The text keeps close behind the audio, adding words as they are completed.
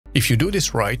If you do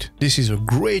this right, this is a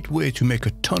great way to make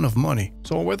a ton of money.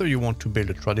 So whether you want to build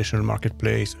a traditional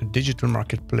marketplace, a digital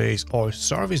marketplace, or a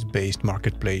service-based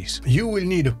marketplace, you will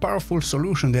need a powerful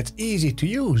solution that's easy to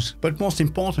use, but most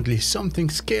importantly, something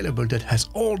scalable that has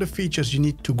all the features you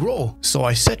need to grow. So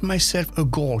I set myself a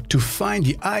goal to find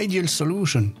the ideal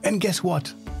solution. And guess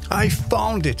what? I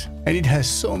found it, and it has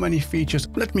so many features.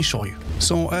 Let me show you.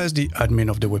 So as the admin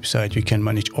of the website, you can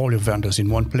manage all your vendors in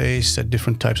one place, set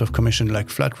different types of commission like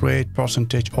flat rate,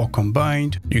 percentage, or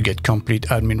combined. You get complete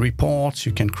admin reports,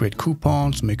 you can create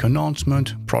coupons, make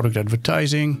announcements, product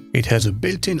advertising. It has a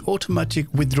built-in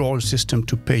automatic withdrawal system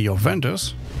to pay your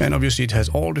vendors. And obviously it has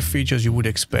all the features you would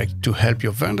expect to help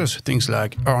your vendors, things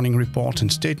like earning reports and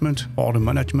statement, order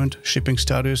management, shipping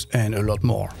status, and a lot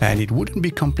more. And it wouldn't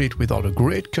be complete without a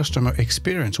great customer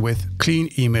experience with clean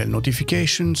email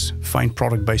notifications, find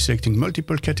product by selecting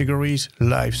multiple categories,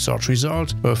 live search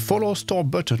results, a follow store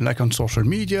button like on social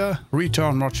media,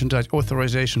 return merchandise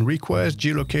authorization request,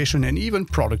 geolocation, and even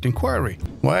product inquiry.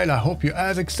 Well, I hope you're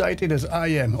as excited as I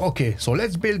am. Okay, so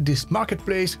let's build this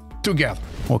marketplace together.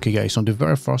 Okay guys, so the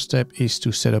very first step is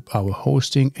to set up our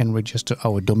hosting and register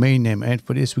our domain name, and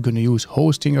for this we're going to use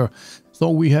Hostinger. So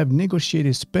we have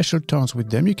negotiated special terms with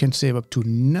them. You can save up to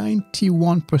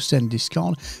 91%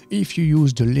 discount if you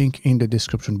use the link in the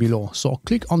description below. So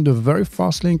click on the very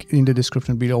first link in the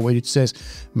description below where it says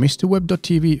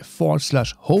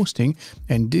mrweb.tv/hosting,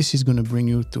 and this is going to bring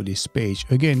you to this page.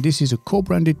 Again, this is a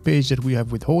co-branded page that we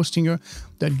have with Hostinger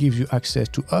that gives you access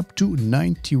to up to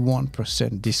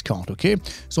 91% discount. Okay,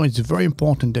 so it's very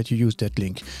important that you use that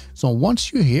link. So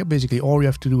once you're here, basically all you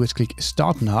have to do is click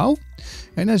start now.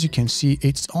 And as you can see,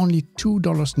 it's only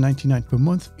 $2.99 per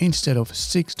month instead of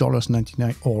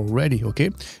 $6.99 already.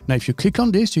 Okay, now if you click on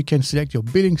this, you can select your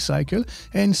billing cycle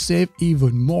and save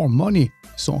even more money.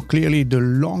 So clearly, the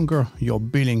longer your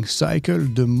billing cycle,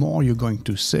 the more you're going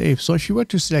to save. So if you were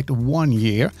to select 1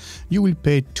 year, you will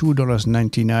pay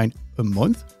 $2.99 a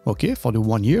month, okay, for the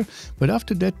 1 year. But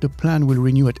after that, the plan will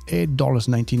renew at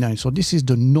 $8.99. So this is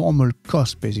the normal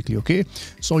cost basically, okay?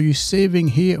 So you're saving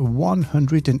here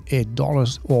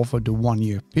 $108 over the 1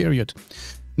 year period.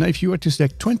 Now, if you were to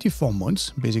select 24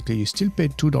 months, basically you still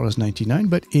paid $2.99,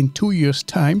 but in 2 years'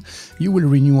 time, you will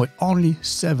renew at only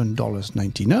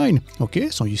 $7.99. Okay,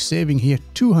 so you're saving here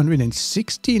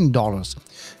 $216.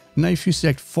 Now, if you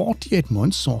select 48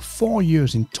 months, so 4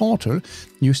 years in total,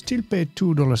 you still pay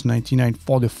 $2.99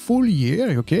 for the full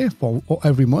year, okay, for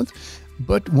every month.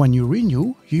 But when you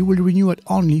renew, you will renew at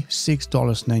only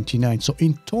 $6.99. So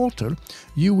in total,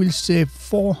 you will save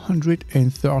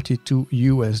 $432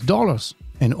 US.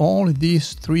 And all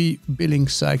these 3 billing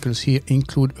cycles here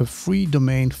include a free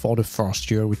domain for the first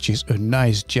year, which is a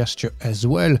nice gesture as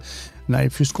well. Now,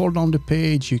 if you scroll down the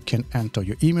page, you can enter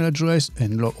your email address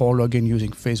and log in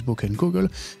using Facebook and Google,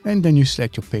 and then you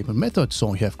select your payment method.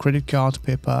 So you have credit cards,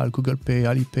 PayPal, Google Pay,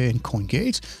 Alipay, and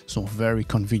CoinGate. So very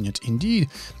convenient indeed.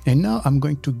 And now I'm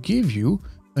going to give you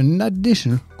an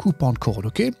additional coupon code,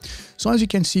 okay? So as you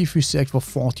can see, if you select for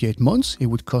 48 months, it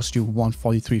would cost you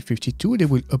 $143.52. They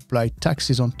will apply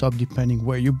taxes on top depending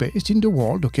where you're based in the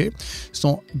world, okay?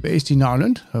 So based in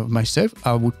Ireland, myself,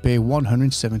 I would pay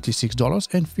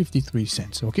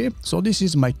 $176.53, okay? So this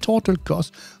is my total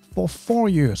cost for 4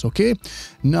 years, okay?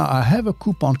 Now I have a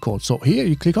coupon code. So here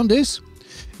you click on this,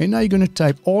 and now you're going to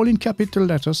type all in capital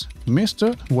letters,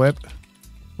 Mr. Web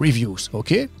Reviews,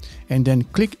 okay, and then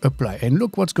click apply, and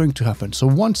look what's going to happen. So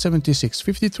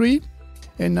 176.53,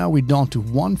 and now we're down to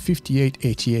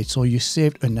 158.88. So you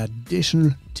saved an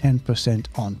additional 10%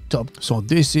 on top. So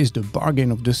this is the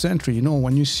bargain of the century. You know,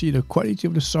 when you see the quality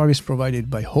of the service provided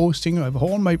by Hosting, I have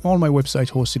all my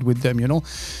websites hosted with them, you know,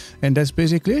 and that's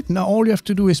basically it. Now all you have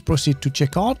to do is proceed to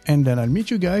checkout, and then I'll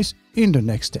meet you guys in the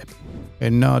next step.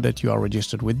 And now that you are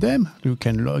registered with them, you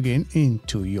can log in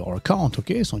into your account.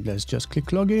 Okay, so let's just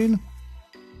click login,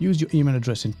 use your email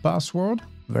address and password.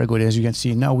 Very good. As you can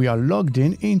see, now we are logged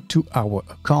in into our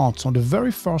account. So the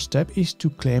very first step is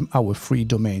to claim our free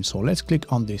domain. So let's click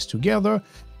on this together.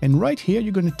 And right here,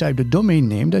 you're going to type the domain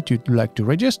name that you'd like to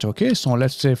register. Okay, so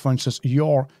let's say, for instance,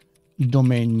 your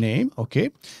domain name, okay,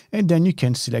 and then you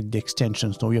can select the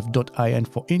extensions. So we have .in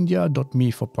for India, .me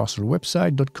for personal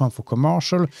website, .com for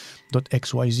commercial,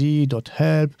 .xyz,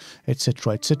 .help,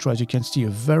 etc., etc. As you can see, a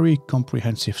very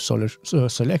comprehensive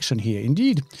selection here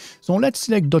indeed. So let's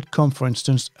select .com, for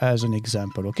instance, as an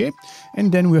example, okay,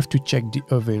 and then we have to check the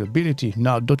availability.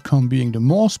 Now, .com being the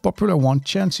most popular one,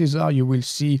 chances are you will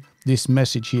see this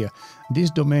message here: this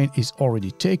domain is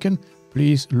already taken.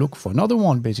 Please look for another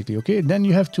one, basically, okay? Then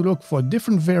you have to look for a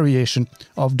different variation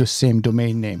of the same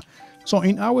domain name. So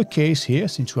in our case here,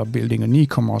 since we are building an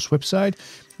e-commerce website,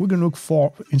 we're going to look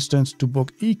for instance to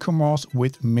book e-commerce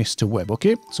with Mr. Web.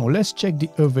 Okay, so let's check the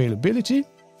availability.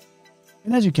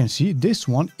 And as you can see, this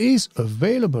one is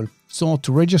available. So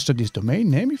to register this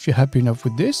domain name, if you're happy enough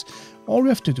with this, all we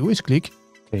have to do is click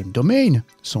claim domain.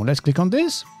 So let's click on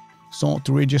this. So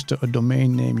to register a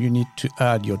domain name, you need to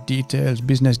add your details,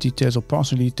 business details or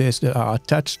personal details that are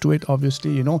attached to it,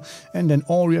 obviously, you know, and then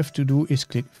all you have to do is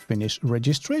click finish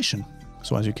registration.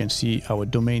 So as you can see, our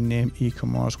domain name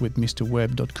e-commerce with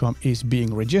mrweb.com is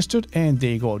being registered, and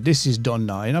there you go. This is done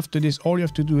now. And after this, all you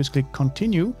have to do is click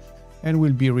continue and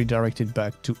we'll be redirected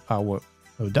back to our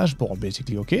dashboard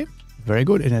basically. Okay, very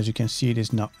good. And as you can see, it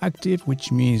is now active,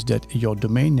 which means that your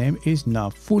domain name is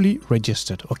now fully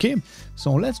registered. Okay,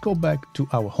 so let's go back to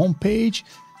our home page.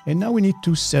 And now we need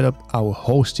to set up our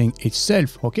hosting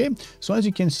itself. Okay, so as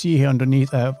you can see here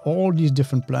underneath, I have all these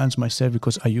different plans myself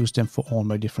because I use them for all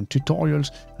my different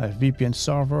tutorials. I have VPN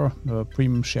server,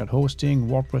 premium shared hosting,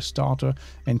 WordPress starter,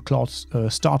 and cloud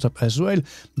startup as well.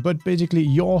 But basically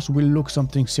yours will look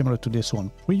something similar to this one,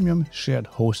 premium shared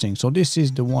hosting. So this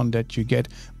is the one that you get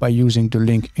by using the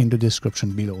link in the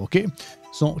description below. Okay,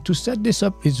 so to set this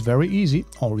up is very easy.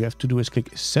 All you have to do is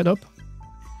click setup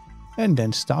and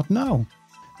then start now.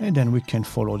 And then we can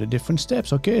follow the different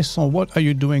steps. Okay, so what are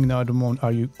you doing now at the moment?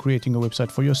 Are you creating a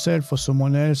website for yourself, for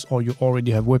someone else, or you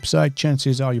already have a website?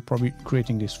 Chances are you're probably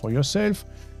creating this for yourself.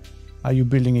 Are you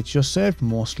building it yourself?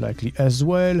 Most likely as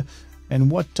well. And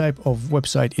what type of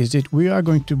website is it? We are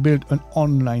going to build an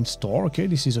online store. Okay,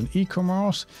 this is an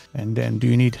e-commerce. And then do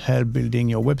you need help building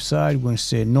your website? We're going to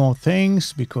say no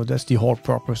thanks, because that's the whole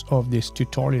purpose of this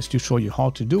tutorial, is to show you how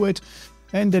to do it.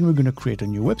 And then we're going to create a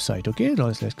new website. Okay,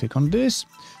 let's click on this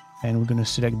and we're going to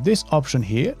select this option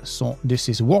here. So this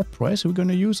is WordPress we're going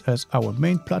to use as our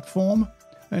main platform,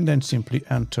 and then simply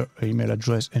enter email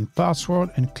address and password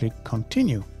and click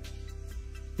continue.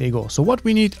 There you go. So what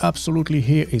we need absolutely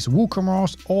here is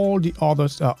WooCommerce. All the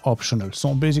others are optional.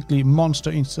 So basically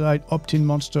Monster inside, opt-in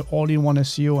Monster, all-in-one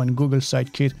SEO, and Google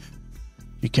Sitekit.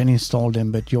 You can install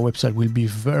them, but your website will be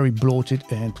very bloated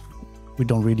and we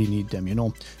don't really need them, you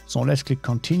know. So let's click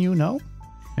continue now.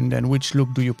 And then which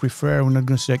look do you prefer? We're not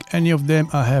going to select any of them.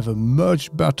 I have a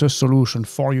much better solution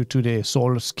for you today.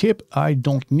 So skip, I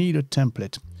don't need a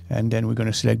template. And then we're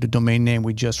going to select the domain name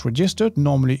we just registered.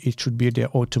 Normally it should be there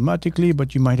automatically,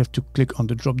 but you might have to click on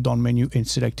the drop down menu and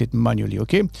select it manually.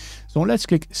 Okay, so let's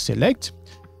click select.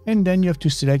 And then you have to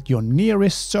select your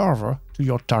nearest server to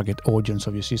your target audience,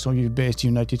 obviously. So you're based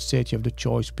in the United States, you have the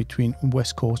choice between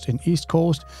West Coast and East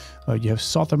Coast. You have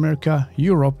South America,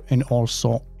 Europe, and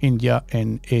also India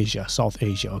and Asia, South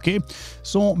Asia, okay?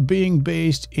 So being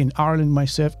based in Ireland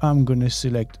myself, I'm going to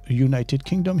select United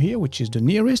Kingdom here, which is the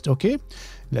nearest, okay?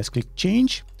 Let's click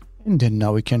change. And then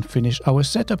now we can finish our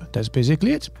setup. That's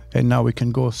basically it. And now we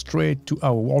can go straight to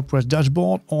our WordPress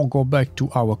dashboard or go back to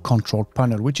our control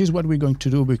panel, which is what we're going to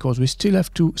do because we still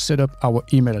have to set up our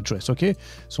email address. Okay,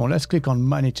 so let's click on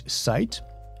manage site.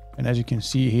 And as you can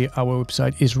see here, our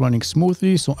website is running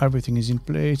smoothly. So everything is in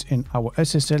place and our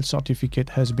SSL certificate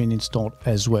has been installed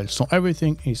as well. So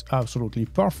everything is absolutely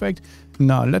perfect.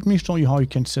 Now let me show you how you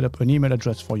can set up an email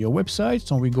address for your website.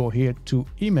 So we go here to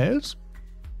emails,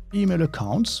 email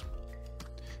accounts.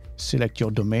 Select your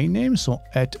domain name, so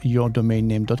at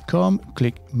yourdomainname.com,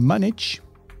 click manage.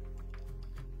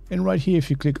 And right here, if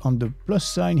you click on the plus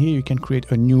sign here, you can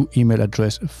create a new email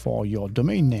address for your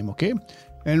domain name, okay?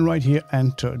 And right here,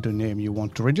 enter the name you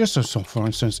want to register. So for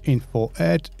instance,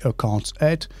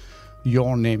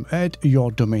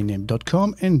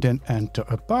 info@accounts@yourname@yourdomainname.com, and then enter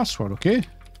a password, okay?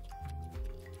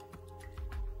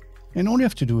 And all you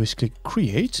have to do is click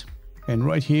create. And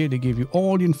right here, they give you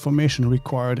all the information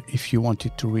required if you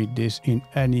wanted to read this in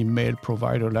any mail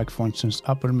provider, like for instance,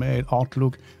 Apple Mail,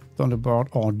 Outlook, Thunderbird,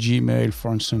 or Gmail,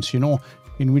 for instance, you know,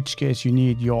 in which case you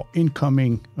need your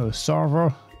incoming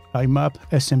server, IMAP,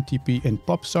 SMTP, and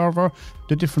POP server,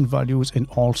 the different values, and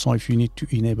also if you need to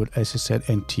enable SSL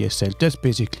and TSL. That's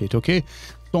basically it, okay?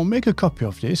 So make a copy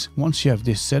of this. Once you have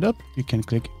this set up, you can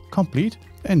click complete,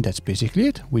 and that's basically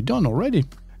it. We're done already.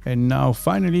 And now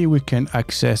finally we can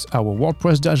access our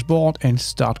WordPress dashboard and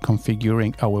start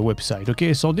configuring our website.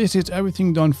 Okay, so this is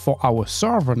everything done for our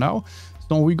server now.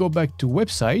 So we go back to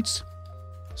websites.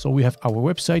 So we have our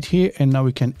website here, and now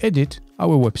we can edit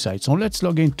our website. So let's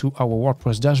log into our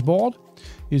WordPress dashboard.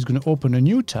 It's going to open a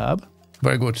new tab.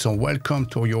 Very good. So welcome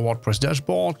to your WordPress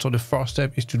dashboard. So the first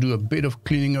step is to do a bit of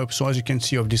cleaning up. So as you can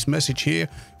see of this message here,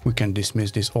 we can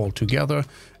dismiss this all together.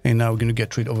 And now we're going to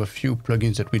get rid of a few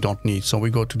plugins that we don't need. So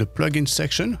we go to the plugins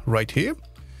section right here,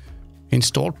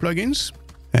 install plugins.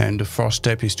 And the first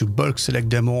step is to bulk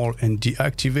select them all and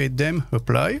deactivate them,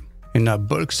 apply. and now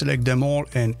bulk select them all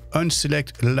and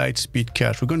unselect Lightspeed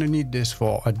cache. We're going to need this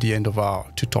for at the end of our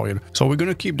tutorial. So we're going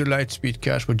to keep the Lightspeed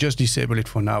cache, but just disable it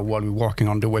for now while we're working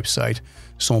on the website.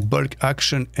 So bulk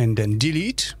action and then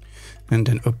delete and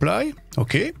then apply.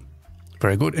 Okay.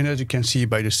 Very good. And as you can see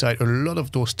by the side, a lot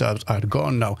of those tabs are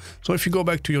gone now. So if you go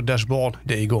back to your dashboard,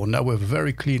 there you go. Now we have a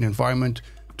very clean environment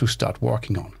to start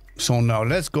working on. So now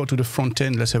let's go to the front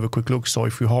end. Let's have a quick look. So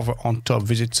if we hover on top,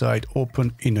 visit site,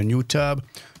 open in a new tab.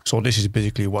 So this is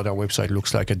basically what our website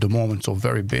looks like at the moment. So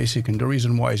very basic. And the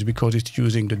reason why is because it's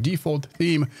using the default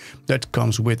theme that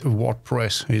comes with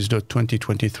WordPress, is the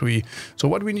 2023. So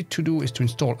what we need to do is to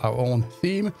install our own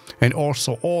theme and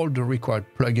also all the required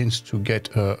plugins to get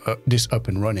this up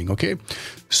and running. Okay.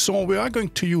 So we are going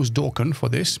to use Dokan for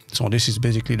this. So this is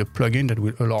basically the plugin that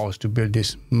will allow us to build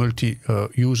this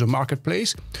multi-user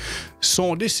marketplace.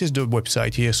 So this is the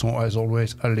website here. So as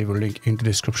always, I'll leave a link in the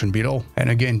description below.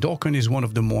 And again, Dokan is one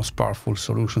of the most powerful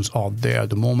solutions out there at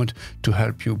the moment to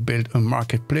help you build a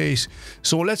marketplace.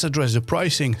 So let's address the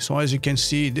pricing. So as you can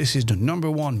see, this is the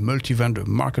 #1 multi-vendor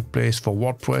marketplace for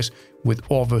WordPress with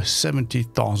over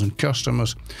 70,000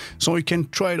 customers. So you can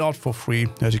try it out for free.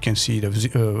 As you can see, there's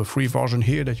a free version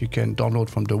here that you can download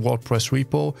from the WordPress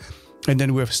repo. And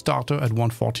then we have starter at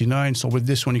 $149. So with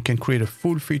this one, you can create a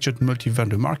full-featured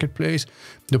multi-vendor marketplace.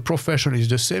 The professional is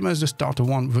the same as the starter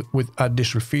one with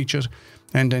additional features.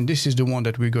 And then this is the one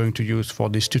that we're going to use for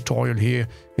this tutorial here,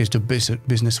 is the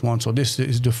business one. So this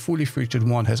is the fully featured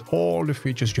one, has all the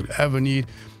features you'll ever need.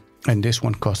 And this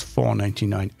one costs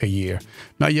 $4.99 a year.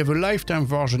 Now you have a lifetime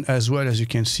version as well, as you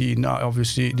can see. Now,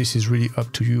 obviously, this is really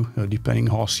up to you, depending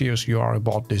how serious you are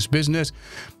about this business.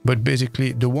 But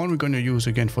basically, the one we're going to use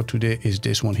again for today is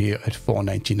this one here at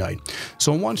 $4.99.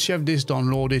 So once you have this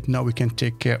downloaded, now we can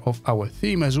take care of our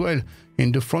theme as well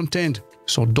in the front end.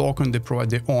 So Dokan, they provide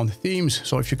their own themes.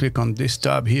 So if you click on this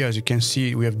tab here, as you can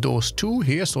see, we have those two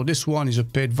here. So this one is a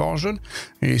paid version.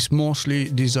 It's mostly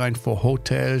designed for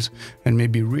hotels and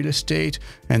maybe real estate.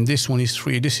 And this one is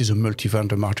free. This is a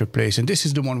multi-vendor marketplace. And this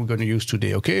is the one we're going to use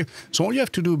today, okay? So all you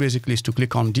have to do basically is to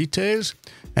click on details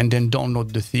and then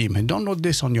download the theme. And download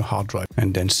this on your hard drive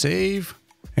and then save.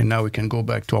 And now we can go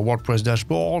back to our WordPress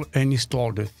dashboard and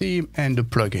install the theme and the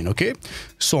plugin, okay?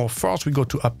 So first we go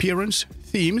to Appearance,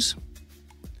 Themes,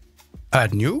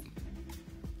 Add New,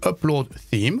 Upload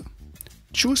Theme,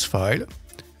 Choose File,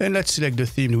 and let's select the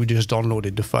theme we just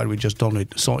downloaded, the file we just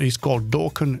downloaded. So it's called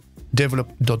Dokan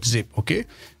develop.zip, okay?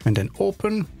 And then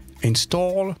open,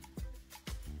 install,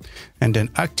 and then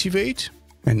activate.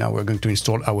 And now we're going to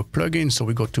install our plugin. So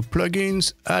we go to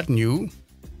Plugins, Add New,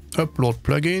 Upload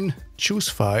Plugin, Choose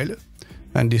File,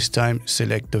 and this time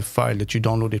select the file that you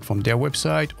downloaded from their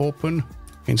website, open,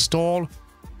 install.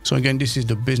 So again, this is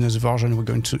the business version we're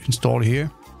going to install here,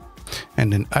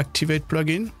 and then activate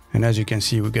plugin. And as you can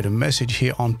see, we get a message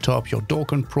here on top. Your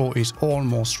Dokan Pro is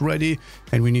almost ready,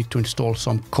 and we need to install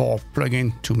some core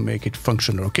plugin to make it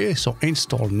functional. Okay, so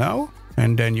install now.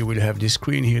 And then you will have this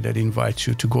screen here that invites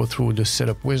you to go through the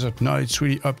setup wizard. Now it's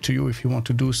really up to you if you want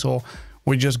to do so.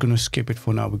 We're just going to skip it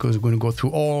for now because we're going to go through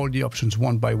all the options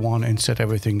one by one and set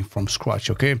everything from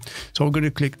scratch, okay? So we're going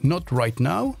to click Not Right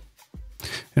Now,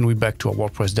 and we're back to our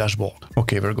WordPress dashboard.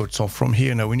 Okay, very good. So from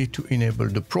here now we need to enable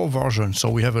the Pro version.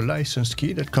 So we have a license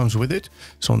key that comes with it.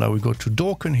 So now we go to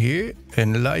Dokan here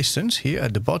and license here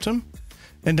at the bottom,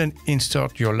 and then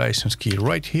insert your license key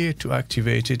right here to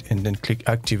activate it, and then click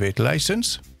Activate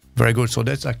License. Very good. So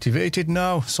that's activated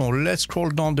now. So let's scroll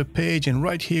down the page, and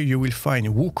right here you will find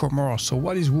WooCommerce. So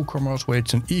what is WooCommerce? Well,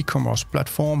 it's an e-commerce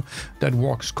platform that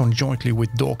works conjointly with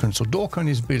Dokan. So Dokan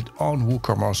is built on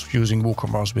WooCommerce, using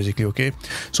WooCommerce basically, okay?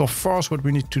 So first what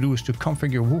we need to do is to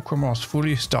configure WooCommerce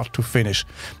fully, start to finish.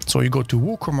 So you go to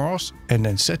WooCommerce and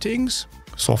then Settings.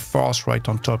 So first, right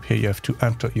on top here, you have to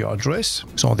enter your address.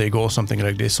 So there you go, something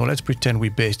like this. So let's pretend we're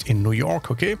based in New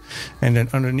York, okay? And then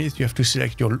underneath, you have to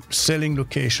select your selling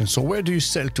location. So where do you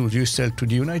sell to? Do you sell to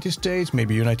the United States?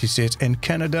 Maybe United States and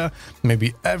Canada,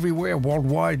 maybe everywhere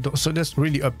worldwide. So that's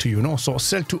really up to you, no? So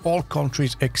sell to all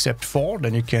countries except 4.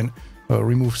 Then you can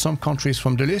remove some countries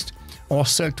from the list, or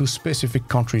sell to specific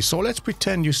countries. So let's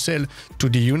pretend you sell to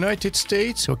the United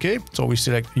States, okay? So we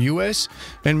select US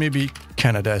and maybe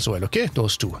Canada as well, okay?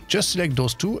 Those two. Just select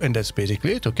those two, and that's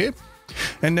basically it, okay?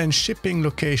 And then shipping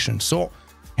location. So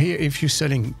here, if you're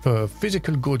selling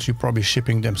physical goods, you're probably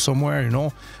shipping them somewhere, you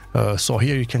know? So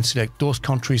here you can select those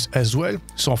countries as well.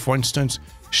 So for instance,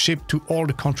 ship to all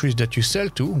the countries that you sell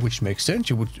to, which makes sense.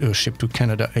 You would ship to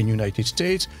Canada and United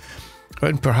States.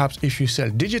 And perhaps if you sell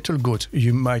digital goods,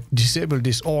 you might disable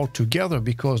this all together,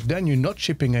 because then you're not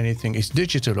shipping anything, it's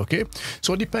digital, okay?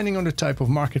 So depending on the type of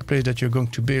marketplace that you're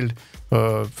going to build,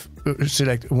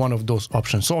 select one of those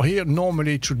options. So here,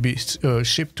 normally it should be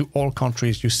shipped to all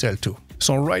countries you sell to.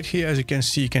 So right here, as you can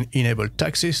see, you can enable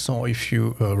taxes. So if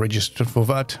you register for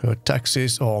that,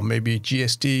 taxes, or maybe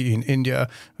GST in India,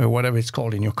 or whatever it's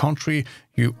called in your country,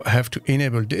 you have to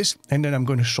enable this. And then I'm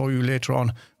going to show you later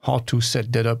on how to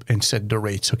set that up and set the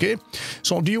rates, okay?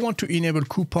 So do you want to enable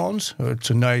coupons?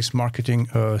 It's a nice marketing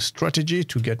strategy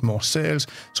to get more sales.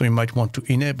 So you might want to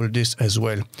enable this as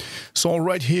well. So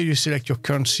right here, you select your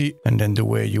currency and then the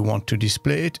way you want to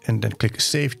display it, and then click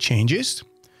Save Changes.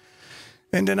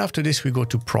 And then after this, we go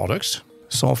to products.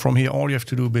 So from here, all you have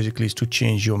to do basically is to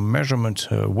change your measurement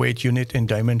weight unit and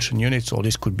dimension unit. So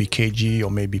this could be kg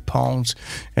or maybe pounds,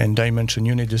 and dimension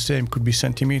unit the same, could be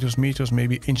centimeters, meters,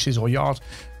 maybe inches or yards,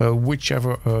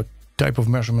 whichever type of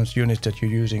measurements unit that you're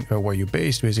using where you're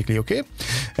based, basically, okay?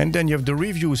 And then you have the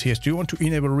reviews here. So do you want to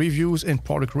enable reviews and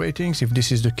product ratings? If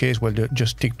this is the case, well,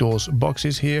 just tick those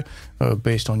boxes here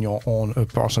based on your own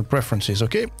personal preferences,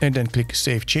 okay? And then click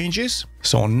Save Changes.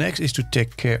 So next is to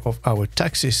take care of our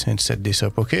taxes and set this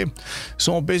up, okay?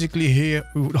 So basically here,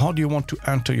 how do you want to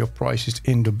enter your prices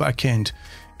in the back end?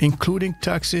 Including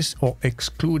taxes or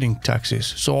excluding taxes.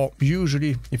 So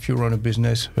usually if you run a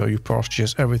business, you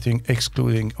purchase everything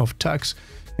excluding of tax,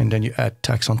 and then you add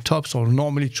tax on top. So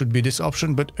normally it should be this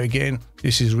option, but again,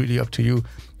 this is really up to you,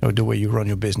 the way you run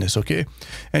your business, okay?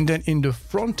 And then in the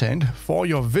front end, for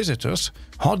your visitors,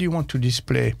 how do you want to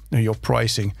display your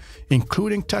pricing,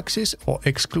 including taxes or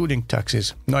excluding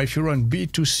taxes? Now, if you run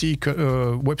B2C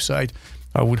website,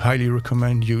 I would highly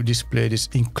recommend you display this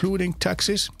including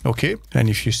taxes, okay? And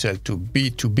if you sell to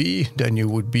B2B, then you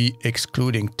would be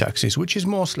excluding taxes, which is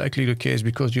most likely the case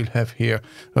because you'll have here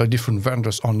different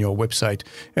vendors on your website.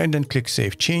 And then click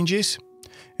Save Changes.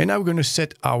 And now we're going to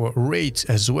set our rates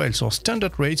as well. So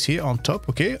standard rates here on top,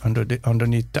 okay,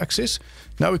 underneath taxes.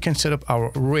 Now we can set up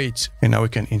our rates, and now we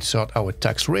can insert our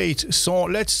tax rates. So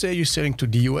let's say you're selling to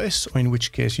the US, in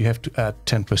which case you have to add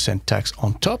 10% tax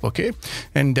on top, okay?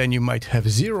 And then you might have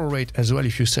 0 rate as well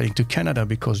if you're selling to Canada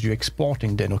because you're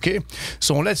exporting then, okay?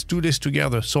 So let's do this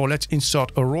together. So let's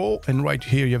insert a row, and right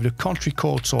here you have the country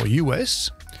code, so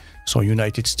US. So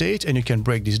United States, and you can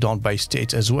break this down by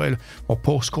states as well, or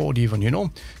postcode even, you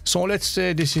know. So let's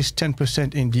say this is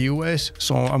 10% in the US.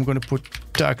 So I'm going to put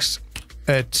tax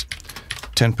at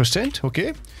 10%,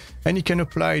 okay? And you can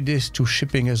apply this to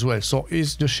shipping as well. So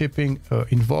is the shipping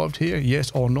involved here? Yes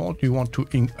or no? Do you want to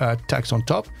add tax on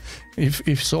top?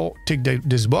 If so, tick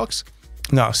this box.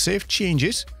 Now save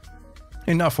changes.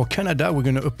 And now for Canada, we're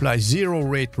going to apply 0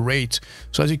 rate.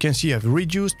 So as you can see, you have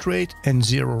reduced rate and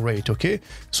 0 rate, okay?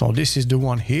 So this is the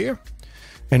one here.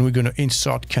 And we're going to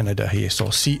insert Canada here. So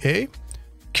CA,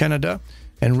 Canada,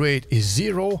 and rate is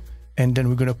 0. And then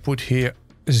we're going to put here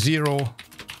 0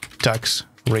 tax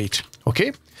rate,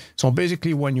 okay? So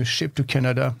basically when you ship to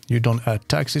Canada, you don't add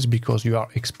taxes because you are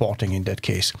exporting in that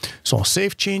case. So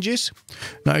save changes.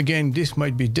 Now again, this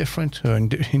might be different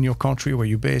in your country where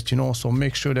you're based, you know, so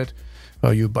make sure that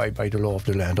you buy by the law of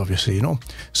the land, obviously, you know.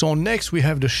 So next we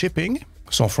have the shipping.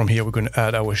 So from here, we're going to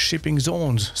add our shipping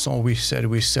zones. So we said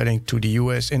we're selling to the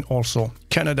US and also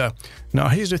Canada. Now,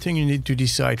 here's the thing you need to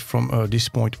decide from this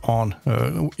point on.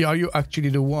 Are you actually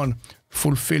the one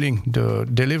fulfilling the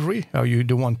delivery? Are you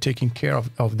the one taking care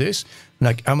of this?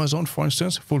 Like Amazon, for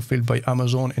instance, fulfilled by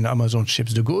Amazon, and Amazon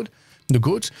ships the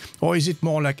goods? Or is it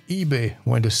more like eBay,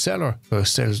 when the seller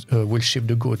will ship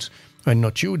the goods and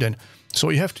not you then? So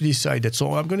you have to decide that.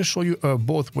 So I'm going to show you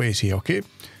both ways here, okay?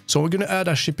 So we're going to add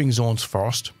our shipping zones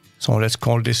first. So let's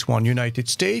call this one United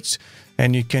States,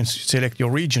 and you can select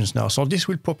your regions now. So this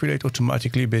will populate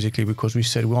automatically, basically, because we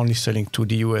said we're only selling to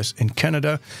the US and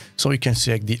Canada. So you can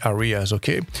select the areas,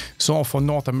 okay? So for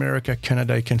North America,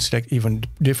 Canada, you can select even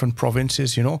different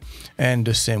provinces, you know, and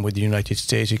the same with the United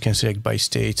States. You can select by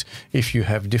states if you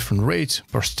have different rates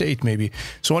per state, maybe.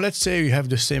 So let's say you have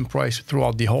the same price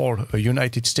throughout the whole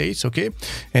United States, okay?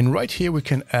 And right here, we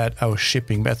can add our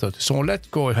shipping method. So let's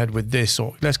go ahead with this.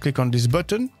 So let's click on this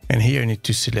button. And here you need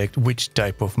to select which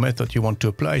type of method you want to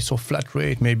apply. So flat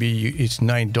rate, maybe it's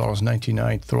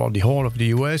 $9.99 throughout the whole of the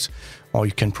US, or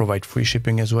you can provide free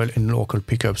shipping as well and local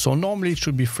pickup. So normally it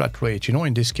should be flat rate, you know,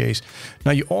 in this case.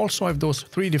 Now you also have those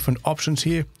 3 different options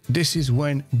here. This is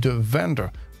when the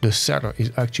vendor, the seller,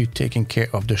 is actually taking care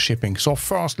of the shipping. So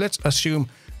first, let's assume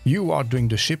you are doing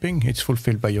the shipping. It's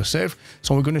fulfilled by yourself.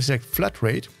 So we're going to select flat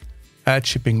rate, add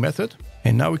shipping method.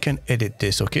 And now we can edit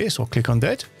this, okay? So click on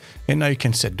that. And now you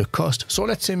can set the cost. So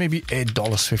let's say maybe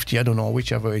 $8.50. I don't know,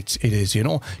 whichever it is, you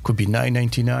know. It could be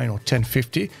 $9.99 or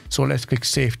 $10.50. So let's click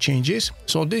Save Changes.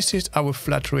 So this is our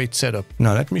flat rate setup.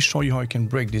 Now let me show you how you can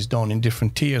break this down in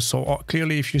different tiers. So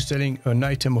clearly, if you're selling an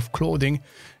item of clothing,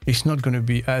 it's not going to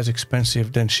be as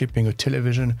expensive than shipping a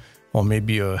television or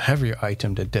maybe a heavier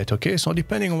item than that, okay? So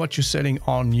depending on what you're selling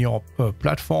on your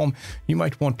platform, you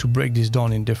might want to break this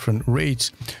down in different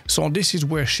rates. So this is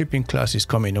where shipping classes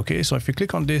come in, okay? So if you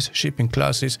click on this, shipping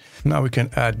classes, now we can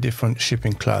add different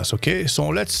shipping class, okay? So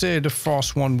let's say the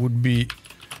first one would be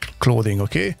clothing,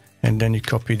 okay? And then you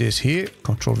copy this here,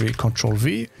 Control V, Control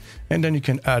V, and then you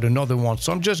can add another one.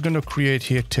 So I'm just gonna create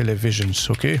here televisions,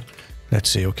 okay? Let's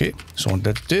say, okay, so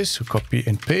that's this, copy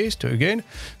and paste again.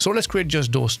 So let's create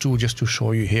just those two just to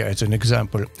show you here as an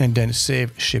example, and then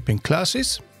save shipping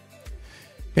classes.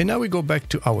 And now we go back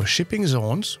to our shipping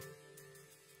zones,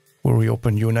 where we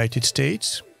open United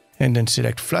States and then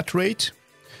select flat rate.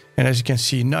 And as you can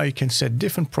see, now you can set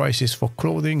different prices for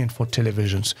clothing and for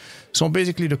televisions. So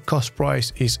basically the cost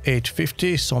price is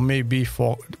 $8.50. So maybe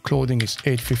for clothing it's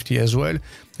 $8.50 as well.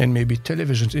 And maybe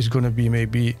televisions is going to be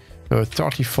maybe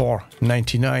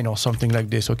 $34.99 or something like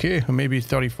this, okay? Maybe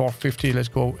 $34.50, let's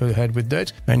go ahead with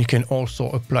that. And you can also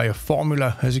apply a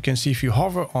formula. As you can see, if you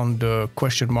hover on the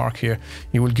question mark here,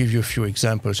 it will give you a few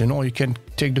examples. You know, you can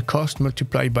take the cost,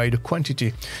 multiply by the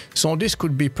quantity. So this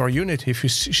could be per unit. If you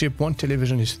ship one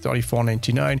television, it's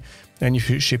 $34.99. And if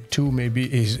you ship two,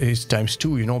 maybe is times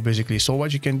two, you know, basically. So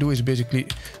what you can do is basically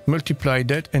multiply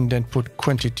that and then put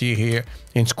quantity here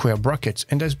in square brackets.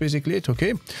 And that's basically it,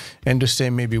 okay? And the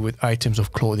same maybe with items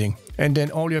of clothing. And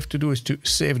then all you have to do is to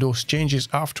save those changes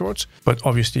afterwards. But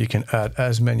obviously you can add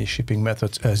as many shipping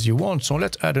methods as you want. So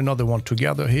let's add another one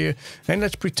together here. And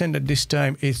let's pretend that this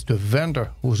time it's the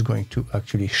vendor who's going to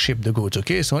actually ship the goods,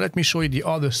 okay? So let me show you the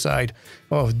other side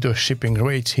of the shipping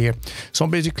rates here. So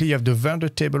basically you have the vendor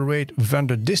table rate,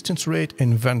 vendor distance rate,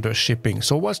 and vendor shipping.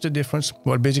 So what's the difference?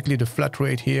 Well, basically the flat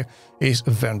rate here is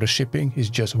vendor shipping, is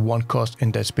just one cost,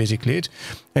 and that's basically it.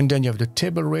 And then you have the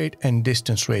table rate and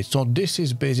distance rate. So this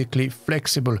is basically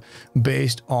flexible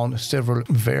based on several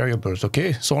variables,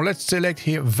 okay? So let's select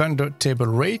here vendor table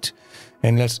rate,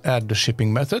 and let's add the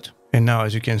shipping method. And now,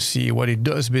 as you can see, what it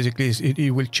does basically is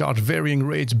it will charge varying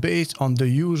rates based on the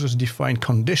user's defined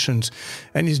conditions.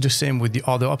 And it's the same with the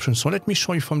other options. So let me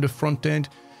show you from the front end.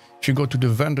 If you go to the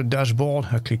vendor dashboard,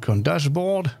 I click on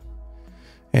dashboard.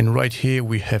 And right here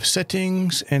we have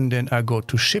settings. And then I go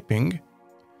to shipping.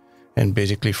 And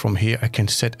basically from here, I can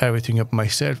set everything up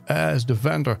myself as the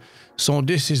vendor. So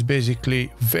this is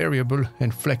basically variable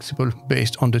and flexible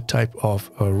based on the type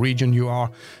of region you are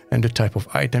and the type of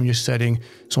item you're setting.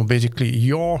 So basically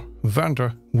your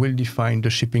vendor will define the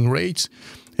shipping rates.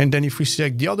 And then if we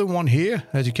select the other one here,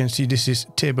 as you can see, this is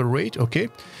table rate, okay?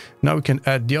 Now we can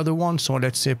add the other one. So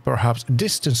let's say perhaps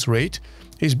distance rate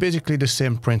is basically the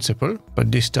same principle,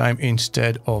 but this time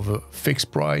instead of a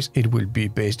fixed price, it will be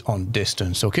based on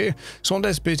distance, okay? So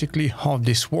that's basically how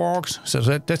this works. So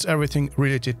that's everything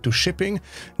related to shipping.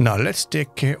 Now let's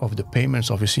take care of the payments.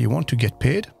 Obviously you want to get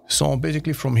paid. So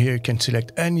basically from here, you can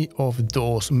select any of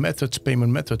those methods,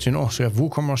 payment methods, you know. So you have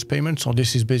WooCommerce payments. So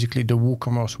this is basically the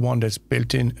WooCommerce one that's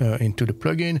built in into the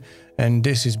plugin. And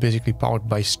this is basically powered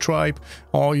by Stripe.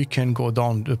 Or you can go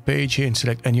down the page here and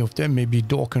select any of them, maybe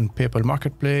Dokan PayPal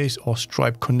Marketplace or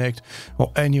Stripe Connect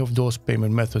or any of those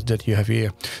payment methods that you have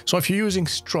here. So if you're using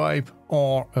Stripe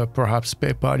or perhaps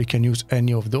PayPal, you can use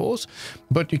any of those,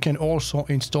 but you can also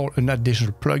install an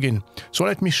additional plugin. So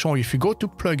let me show you. If you go to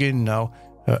plugin now,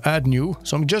 add new.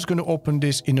 So I'm just going to open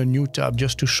this in a new tab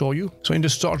just to show you. So in the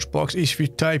search box, if you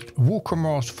type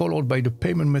WooCommerce followed by the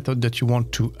payment method that you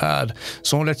want to add.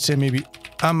 So let's say maybe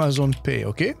Amazon Pay,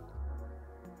 okay?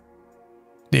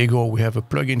 There you go. We have a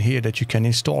plugin here that you can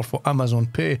install for Amazon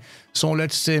Pay. So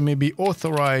let's say maybe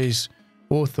authorize.net.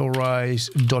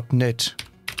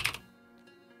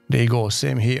 There you go,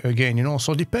 same here again, you know.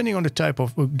 So depending on the type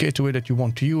of gateway that you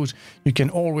want to use, you can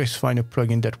always find a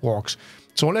plugin that works.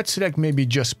 So let's select maybe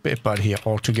just PayPal here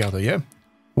altogether, yeah?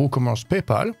 WooCommerce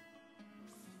PayPal.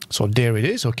 So there it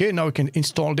is, okay? Now we can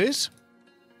install this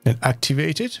and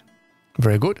activate it.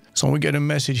 Very good. So we get a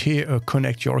message here,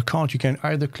 connect your account. You can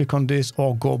either click on this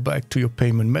or go back to your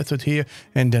payment method here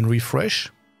and then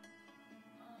refresh.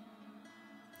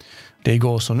 There you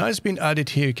go. So now it's been added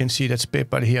here. You can see that's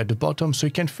PayPal here at the bottom. So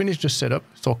you can finish the setup.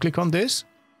 So click on this.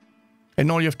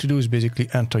 And all you have to do is basically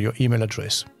enter your email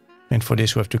address. And for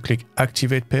this, you have to click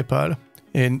Activate PayPal.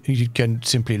 And you can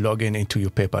simply log in into your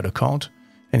PayPal account.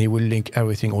 And it will link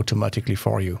everything automatically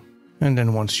for you. And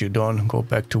then once you're done, go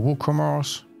back to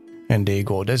WooCommerce. And there you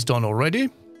go, that's done already.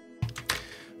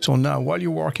 So now, while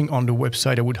you're working on the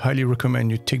website, I would highly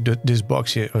recommend you tick this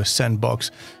box here, a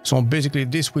sandbox. So basically,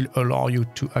 this will allow you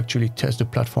to actually test the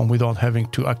platform without having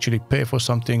to actually pay for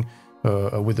something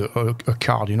with a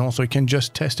card, you know. So you can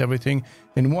just test everything.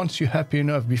 And once you're happy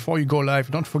enough, before you go live,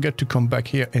 don't forget to come back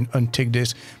here and untick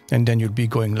this, and then you'll be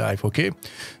going live, okay?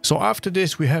 So after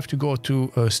this, we have to go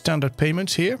to standard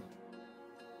payments here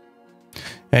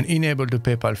and enable the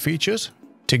PayPal features.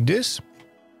 Tick this.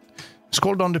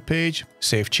 Scroll down the page,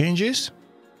 save changes.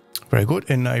 Very good.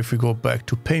 And now if we go back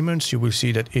to payments, you will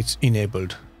see that it's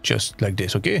enabled just like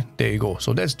this. Okay, there you go.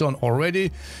 So that's done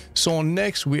already. So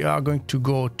next we are going to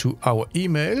go to our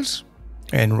emails.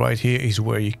 And right here is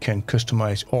where you can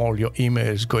customize all your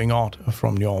emails going out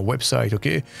from your website.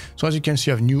 Okay, so as you can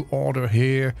see, you have new order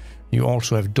here. You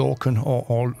also have Dokan,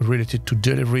 all related to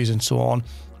deliveries and so on,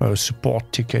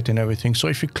 support ticket and everything. So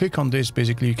if you click on this,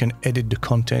 basically you can edit the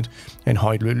content and how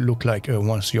it will look like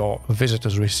once your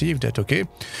visitors receive that, okay?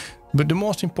 But the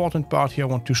most important part here I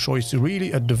want to show is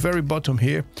really at the very bottom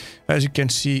here. As you can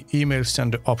see, email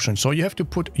sender option. So you have to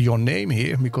put your name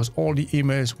here because all the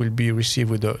emails will be received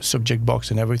with the subject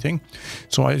box and everything.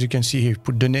 So as you can see here,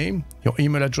 put the name, your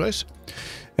email address,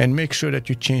 and make sure that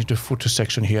you change the footer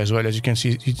section here as well. As you can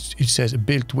see, it says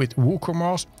built with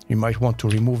WooCommerce. You might want to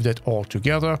remove that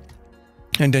altogether.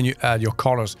 And then you add your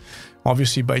colors.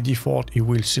 Obviously, by default, it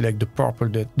will select the purple.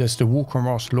 That's the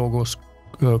WooCommerce logos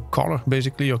color,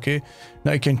 basically, okay?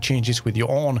 Now you can change this with your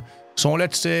own. So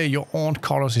let's say your own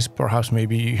colors is perhaps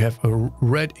maybe you have a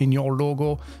red in your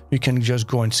logo. You can just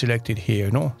go and select it here,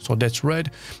 you know? So that's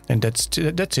red, and that's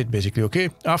it, basically, okay?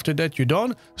 After that, you're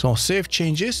done. So save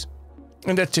changes.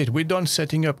 And that's it. We're done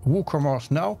setting up WooCommerce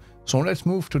now. So let's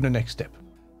move to the next step.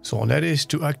 So that is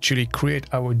to actually create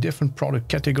our different product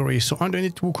categories. So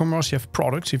underneath WooCommerce, you have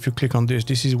products. If you click on this,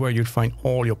 this is where you'll find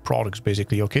all your products,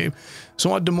 basically, okay?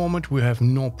 So at the moment, we have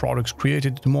no products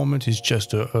created at the moment. It's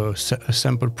just a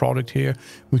sample product here.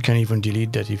 We can even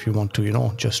delete that if you want to, you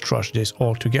know, just trash this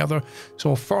all together.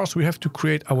 So first, we have to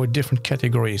create our different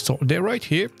categories. So they're right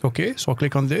here, okay? So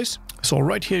click on this. So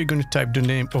right here, you're going to type the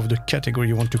name of the category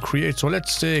you want to create. So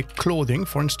let's say clothing,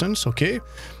 for instance, okay?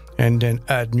 And then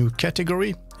add new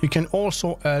category. You can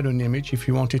also add an image if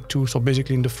you wanted to. So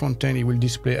basically in the front end, it will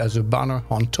display as a banner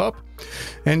on top.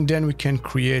 And then we can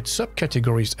create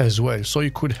subcategories as well. So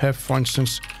you could have, for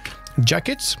instance,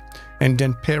 jackets, and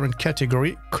then parent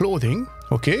category, clothing,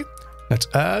 okay? Let's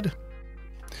add.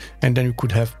 And then you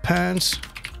could have pants.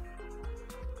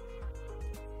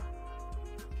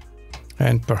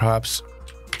 And perhaps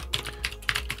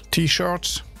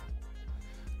t-shirts.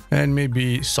 And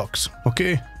maybe socks,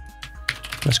 okay?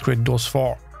 Let's create those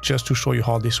four just to show you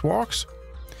how this works.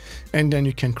 And then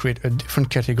you can create a different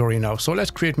category now. So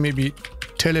let's create maybe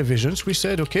televisions, we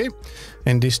said, okay?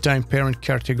 And this time parent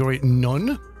category,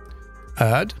 none,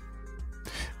 add.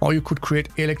 Or you could create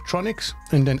electronics,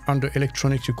 and then under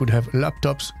electronics, you could have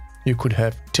laptops, you could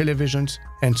have televisions,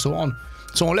 and so on.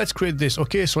 So let's create this,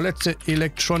 okay? So let's say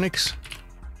electronics,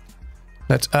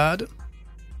 let's add.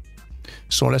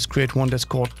 So let's create one that's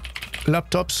called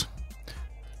laptops.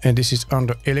 And this is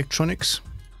under electronics.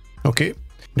 Okay,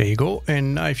 there you go.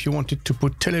 And now if you wanted to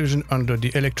put television under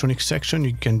the electronics section,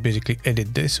 you can basically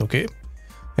edit this, okay?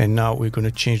 And now we're going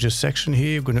to change the section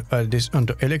here. We're going to add this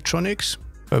under electronics,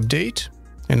 update.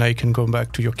 And now you can go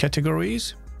back to your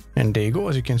categories. And there you go.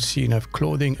 As you can see, you have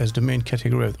clothing as the main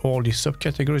category with all these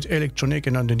subcategories, electronic,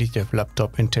 and underneath you have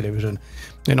laptop and television.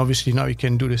 And obviously now you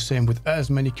can do the same with as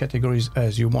many categories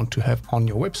as you want to have on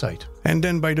your website. And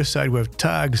then by the side we have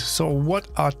tags. So what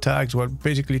are tags? Well,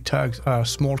 basically tags are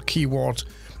small keywords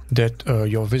that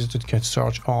your visitors can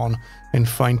search on and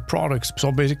find products.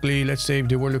 So basically, let's say if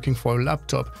they were looking for a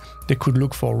laptop, they could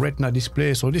look for Retina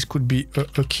display. So this could be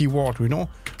a keyword, you know,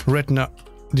 Retina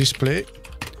display.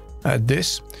 Add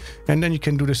this, and then you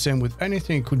can do the same with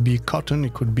anything. It could be cotton,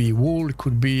 it could be wool, it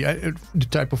could be the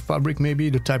type of fabric, maybe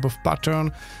the type of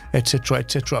pattern, etc.,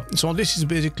 etc. So this is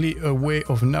basically a way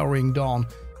of narrowing down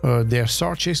their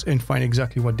searches and find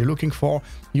exactly what they're looking for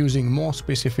using more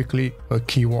specifically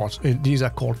keywords. These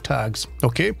are called tags,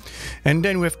 okay? And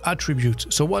then we have attributes.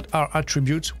 So what are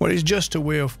attributes? Well, it's just a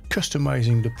way of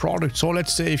customizing the product. So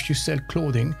let's say if you sell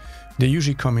clothing, they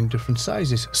usually come in different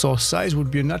sizes. So size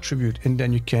would be an attribute, and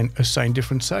then you can assign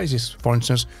different sizes. For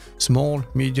instance, small,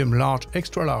 medium, large,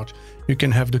 extra large. You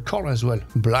can have the color as well,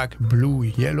 black, blue,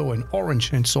 yellow, and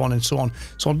orange, and so on and so on.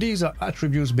 So these are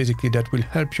attributes basically that will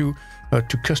help you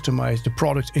to customize the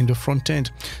product in the front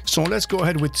end. So let's go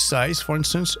ahead with size, for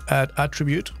instance, add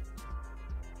attribute.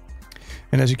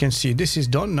 And as you can see, this is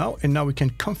done now, and now we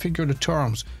can configure the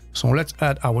terms. So let's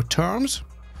add our terms.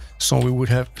 So we would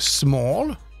have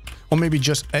small, or maybe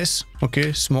just S,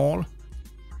 okay, small,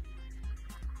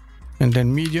 and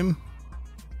then medium,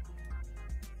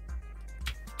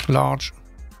 large,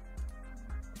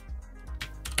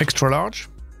 extra large,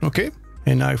 okay.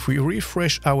 And now if we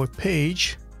refresh our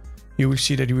page, you will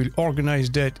see that you will organize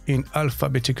that in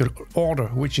alphabetical order,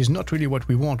 which is not really what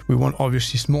we want. We want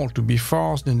obviously small to be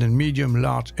first, and then medium,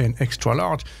 large, and extra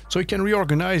large. So you can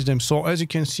reorganize them. So as you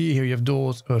can see here, you have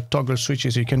those toggle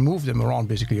switches. You can move them around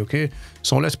basically, okay?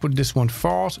 So let's put this one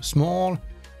first, small,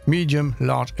 medium,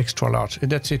 large, extra large.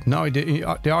 And that's it. Now they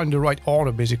are in the right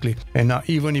order basically. And now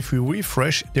even if we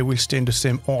refresh, they will stay in the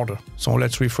same order. So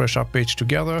let's refresh our page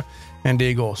together. And there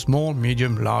you go, small,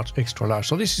 medium, large, extra large.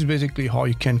 So this is basically how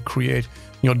you can create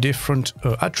your different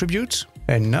attributes.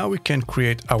 And now we can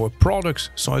create our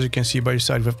products. So as you can see by the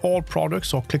side, we have all products.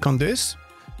 So click on this,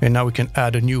 and now we can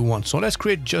add a new one. So let's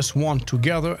create just one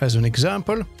together as an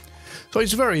example. So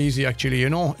it's very easy actually, you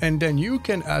know, and then you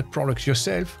can add products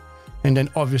yourself. And then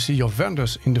obviously your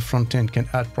vendors in the front end can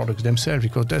add products themselves,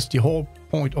 because that's the whole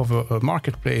point of a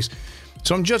marketplace.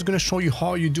 So I'm just going to show you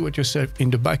how you do it yourself in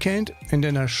the back end, and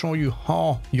then I'll show you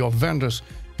how your vendors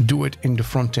do it in the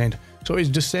front end. So it's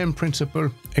the same principle,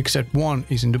 except one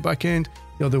is in the back end,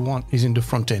 the other one is in the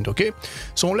front end, okay?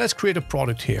 So let's create a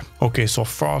product here. Okay, so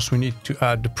first we need to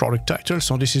add the product title.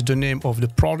 So this is the name of the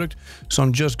product. So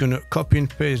I'm just gonna copy and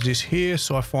paste this here.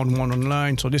 So I found one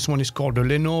online. So this one is called the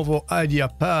Lenovo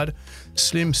IdeaPad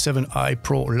Slim 7i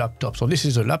Pro laptop. So this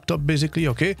is a laptop basically,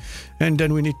 okay? And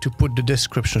then we need to put the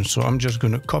description. So I'm just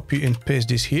gonna copy and paste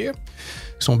this here.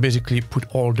 So basically put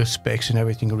all the specs and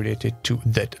everything related to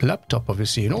that laptop,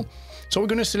 obviously, you know? So we're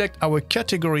going to select our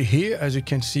category here. As you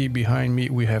can see behind me,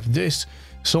 we have this.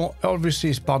 So obviously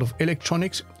it's part of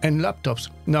electronics and laptops.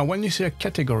 Now, when you select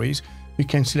categories, you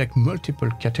can select multiple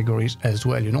categories as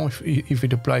well. You know, if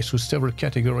it applies to several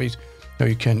categories, now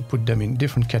you can put them in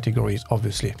different categories,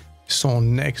 obviously. So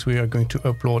next we are going to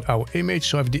upload our image.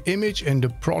 So I have the image and the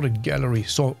product gallery.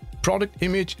 So product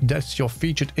image, that's your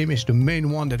featured image, the main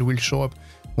one that will show up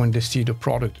when they see the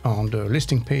product on the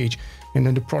listing page. And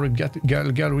then the product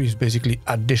gallery is basically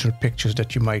additional pictures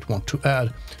that you might want to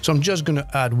add. So I'm just going to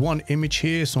add one image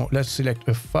here. So let's select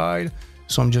a file.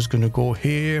 So I'm just going to go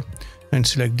here and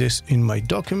select this in my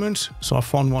documents. So I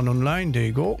found one online. There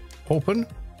you go. Open,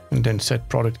 and then set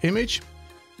product image.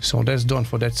 So that's done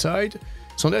for that side.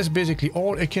 So that's basically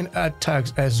all. I can add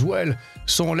tags as well.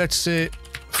 So let's say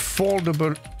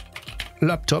foldable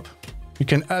laptop. You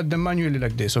can add them manually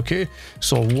like this, okay?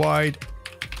 So wide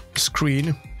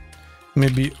screen,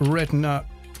 maybe retina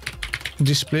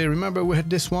display. Remember we had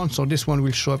this one, so this one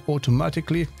will show up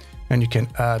automatically, and you can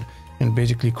add and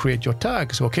basically create your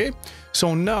tags, okay?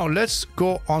 So now let's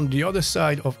go on the other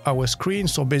side of our screen.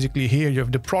 So basically here you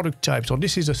have the product type. So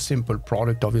this is a simple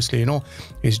product, obviously, you know,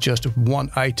 it's just one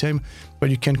item, but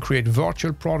you can create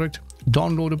virtual product,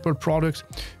 downloadable products,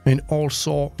 and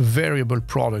also variable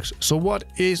products. So what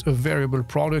is a variable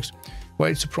product? Well,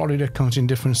 it's a product that comes in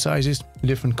different sizes,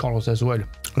 different colors as well.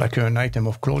 Like an item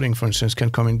of clothing, for instance,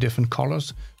 can come in different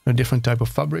colors, a different type of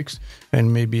fabrics,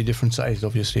 and maybe different sizes,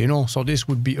 obviously, you know. So this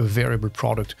would be a variable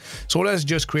product. So let's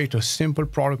just create a simple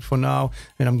product for now,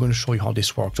 and I'm going to show you how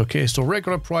this works, okay? So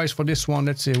regular price for this one,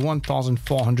 let's say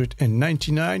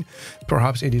 1,499.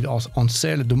 Perhaps it is on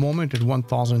sale at the moment at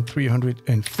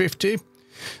 1,350.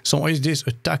 So is this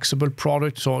a taxable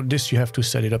product? So this you have to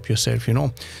set it up yourself, you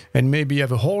know, and maybe you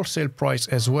have a wholesale price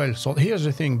as well. So here's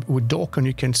the thing, with Dokan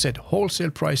you can set wholesale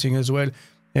pricing as well,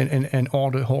 and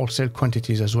order wholesale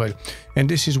quantities as well. And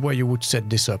this is where you would set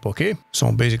this up, okay?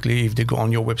 So basically if they go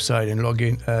on your website and log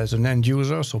in as an end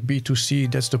user, so B2C,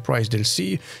 that's the price they'll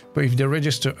see. But if they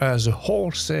register as a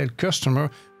wholesale customer,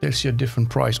 they'll see a different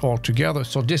price altogether.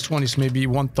 So this one is maybe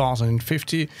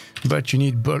 1,050, but you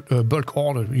need bulk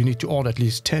order. You need to order at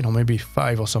least 10 or maybe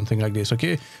 5 or something like this,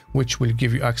 okay? Which will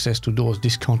give you access to those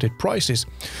discounted prices.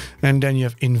 And then you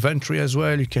have inventory as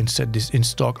well. You can set this in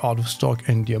stock, out of stock,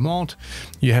 and the amount.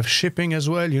 You have shipping as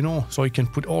well, you know, so you can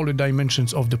put all the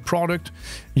dimensions of the product.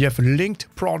 You have linked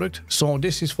product. So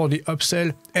this is for the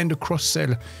upsell and the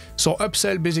cross-sell. So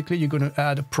upsell, basically, you're going to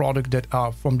add a product that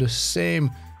are from the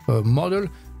same model,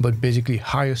 but basically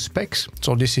higher specs.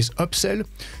 So this is upsell.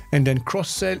 And then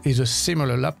cross-sell is a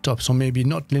similar laptop. So maybe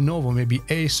not Lenovo, maybe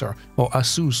Acer or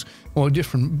Asus, or a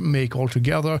different make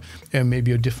altogether, and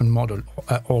maybe a different model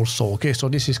also, okay? So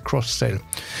this is cross-sell.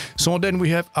 So then we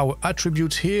have our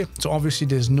attributes here. So obviously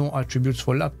there's no attributes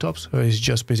for laptops. It's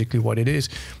just basically what it is.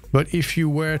 But if you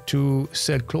were to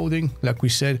sell clothing, like we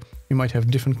said, You might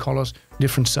have different colors,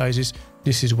 different sizes.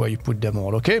 This is where you put them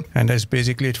all, okay? And that's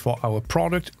basically it for our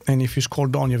product. And if you scroll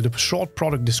down, you have the short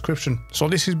product description. So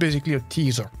this is basically a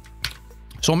teaser.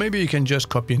 So maybe you can just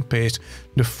copy and paste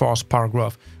the first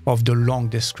paragraph of the long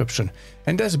description.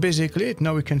 And that's basically it.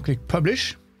 Now we can click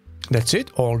publish. That's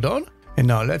it, all done. And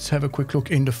now let's have a quick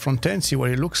look in the front end, see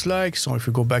what it looks like. So if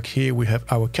we go back here, we have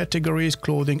our categories,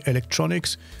 clothing,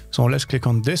 electronics. So let's click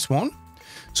on this one.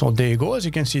 So there you go. As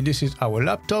you can see, this is our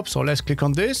laptop. So let's click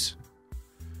on this.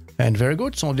 And very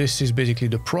good. So this is basically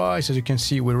the price. As you can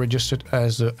see, we're registered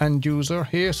as an end user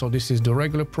here. So this is the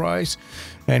regular price.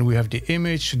 And we have the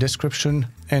image, description,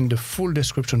 and the full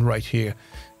description right here.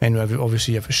 And we have,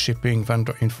 obviously have a shipping,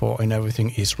 vendor info, and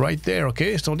everything is right there.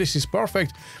 Okay, so this is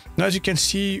perfect. Now, as you can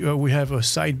see, we have a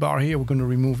sidebar here. We're going to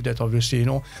remove that, obviously, you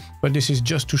know, but this is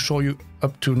just to show you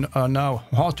up to now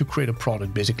how to create a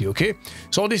product, basically. Okay,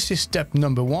 so this is step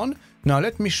number 1. Now,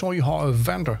 let me show you how a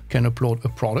vendor can upload a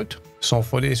product. So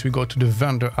for this, we go to the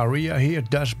vendor area here,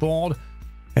 dashboard,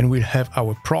 and we'll have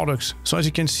our products. So as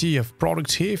you can see, you have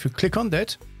products here. If you click on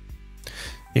that,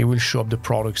 it will show up the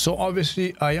product. So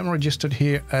obviously I am registered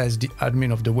here as the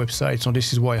admin of the website. So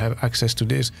this is why I have access to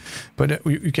this. But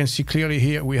you can see clearly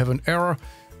here we have an error.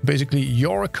 Basically,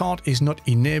 your account is not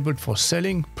enabled for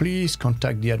selling. Please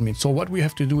contact the admin. So what we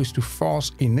have to do is to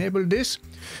first enable this.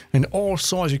 And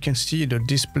also, as you can see, the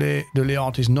display, the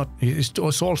layout is not,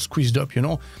 it's all squeezed up, you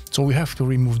know. So we have to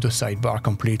remove the sidebar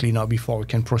completely now before we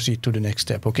can proceed to the next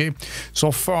step, okay?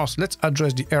 So first, let's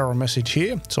address the error message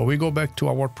here. So we go back to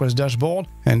our WordPress dashboard,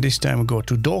 and this time we go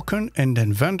to Dokan and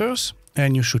then vendors,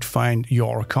 and you should find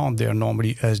your account there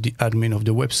normally as the admin of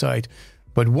the website.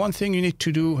 But one thing you need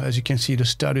to do, as you can see, the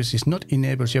status is not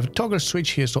enabled. So you have a toggle switch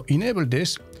here, so enable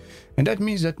this. And that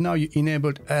means that now you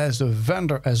enabled as a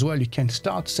vendor as well. You can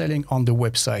start selling on the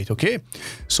website, okay?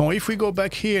 So if we go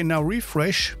back here and now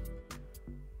refresh,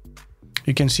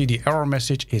 you can see the error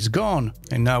message is gone.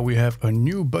 And now we have a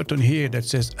new button here that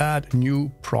says add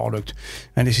new product.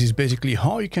 And this is basically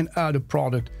how you can add a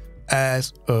product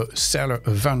as a seller,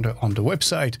 a vendor on the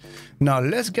website. Now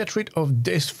let's get rid of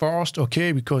this first,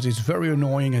 okay, because it's very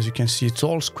annoying. As you can see, it's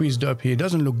all squeezed up here. It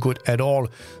doesn't look good at all.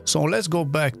 So let's go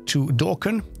back to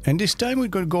Dokan, and this time we're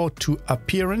going to go to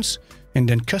appearance and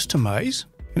then customize.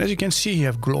 And as you can see, you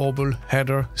have global,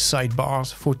 header,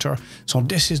 sidebars, footer. So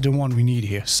this is the one we need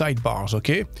here, sidebars,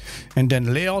 okay? And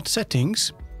then layout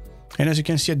settings. And as you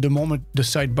can see at the moment, the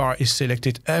sidebar is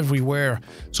selected everywhere.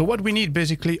 So what we need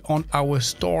basically on our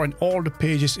store and all the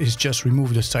pages is just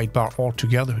remove the sidebar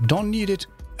altogether. Don't need it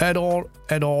at all,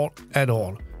 at all, at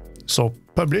all. So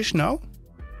publish now.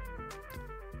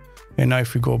 And now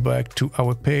if we go back to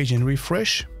our page and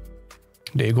refresh,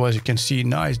 there you go. As you can see,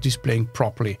 now it's displaying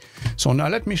properly. So now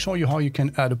let me show you how you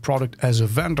can add a product as a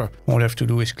vendor. All you have to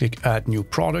do is click add new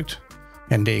product.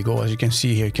 And there you go. As you can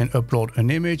see here, you can upload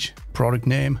an image, product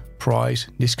name, price,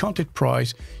 discounted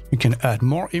price. You can add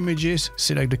more images,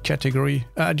 select the category,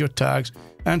 add your tags,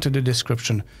 enter the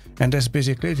description. And that's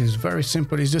basically it. It's very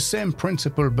simple. It's the same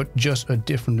principle, but just a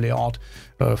different layout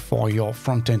for your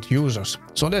front-end users.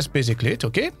 So that's basically it,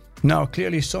 okay? Now,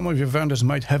 clearly, some of your vendors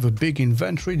might have a big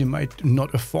inventory. They might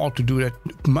not afford to do that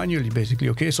manually, basically,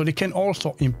 okay? So they can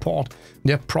also import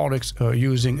their products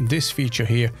using this feature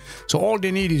here. So all they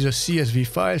need is a CSV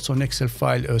file, so an Excel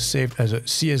file saved as a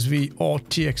CSV or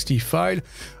TXT file.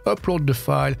 Upload the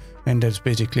file, and that's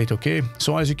basically it, okay?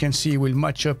 So as you can see, we'll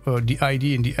match up the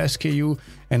ID and the SKU,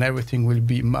 and everything will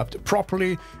be mapped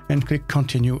properly, and click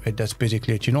continue, and that's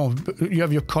basically it. You know, you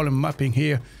have your column mapping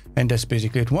here, and that's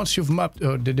basically it. Once you've mapped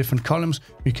the different columns,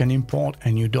 you can import,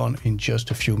 and you're done in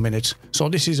just a few minutes. So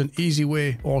this is an easy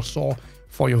way also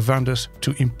for your vendors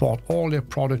to import all their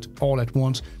products all at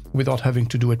once without having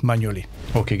to do it manually.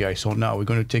 Okay guys, so now we're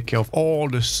going to take care of all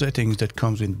the settings that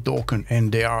comes in Dokan,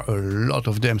 and there are a lot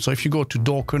of them. So if you go to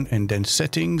Dokan and then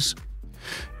settings,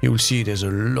 you will see there's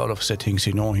a lot of settings,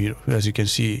 you know, here. As you can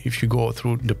see, if you go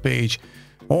through the page,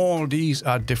 all these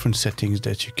are different settings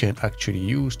that you can actually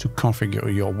use to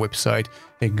configure your website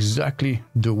exactly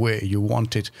the way you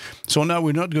want it. So now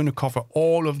we're not going to cover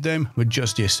all of them, but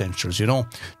just the essentials, you know,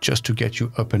 just to get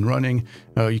you up and running.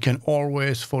 You can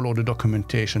always follow the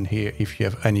documentation here if you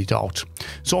have any doubt.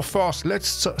 So first,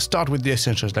 let's start with the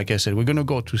essentials. Like I said, we're going to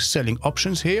go to selling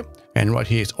options here. And right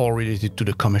here, it's all related to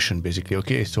the commission, basically,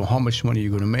 okay? So how much money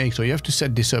you're going to make. So you have to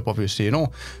set this up, obviously, you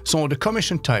know. So the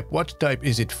commission type, what type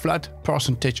is it? Flat,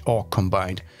 percentage, or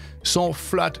combined? So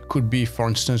flat could be, for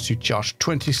instance, you charge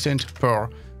 20 cents per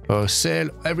sale.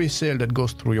 Every sale that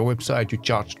goes through your website, you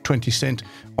charge 20 cents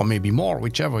or maybe more,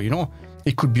 whichever, you know.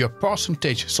 It could be a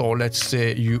percentage. So let's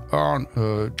say you earn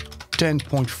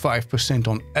 10.5%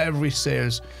 on every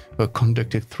sales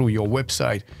conducted through your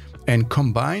website. And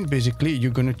combined, basically,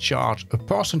 you're going to charge a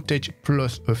percentage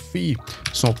plus a fee.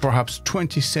 So perhaps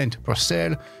 20 cents per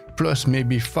sale, plus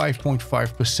maybe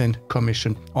 5.5%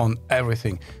 commission on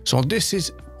everything. So this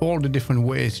is all the different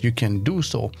ways you can do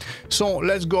so. So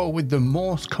let's go with the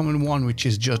most common one, which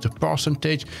is just a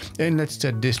percentage, and let's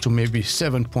set this to maybe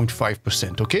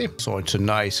 7.5%. okay, so it's a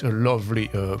nice, lovely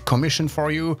commission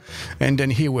for you. And then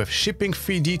here we have shipping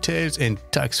fee details and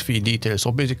tax fee details.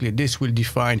 So basically this will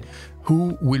define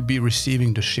who will be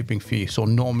receiving the shipping fee. So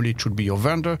normally it should be your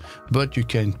vendor, but you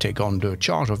can take on the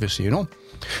charge, obviously, you know.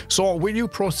 So will you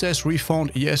process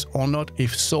refund, yes or not?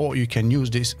 If so, you can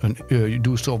use this and you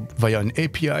do so via an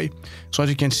API. So as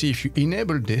you can see, if you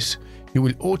enable this, you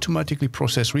will automatically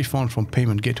process refund from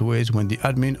payment gateways when the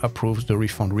admin approves the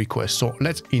refund request. So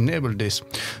let's enable this.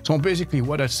 So basically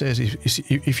what that says is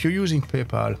if you're using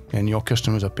PayPal and your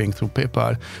customers are paying through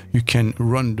PayPal, you can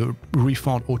run the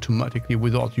refund automatically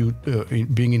without you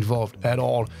being involved at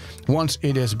all. Once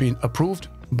it has been approved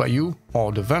by you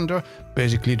or the vendor,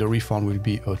 basically the refund will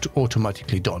be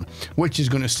automatically done, which is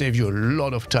going to save you a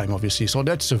lot of time, obviously. So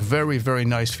that's a very, very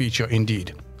nice feature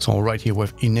indeed. So right here we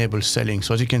have enable selling.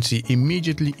 So as you can see,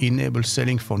 immediately enable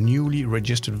selling for newly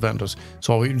registered vendors.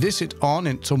 So if this is on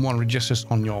and someone registers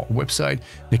on your website,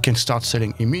 they can start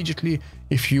selling immediately.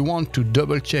 If you want to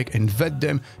double check and vet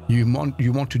them, you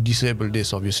want to disable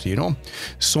this, obviously, you know.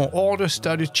 So order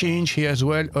status change here as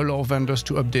well. Allow vendors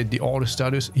to update the order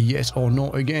status, yes or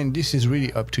no. Again, this is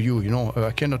really up to you, you know.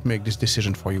 I cannot make this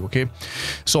decision for you, okay?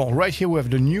 So right here we have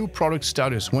the new product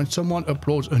status. When someone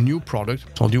uploads a new product,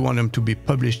 so do you want them to be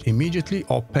published immediately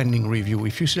or pending review?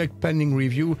 If you select pending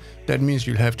review, that means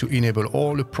you'll have to enable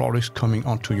all the products coming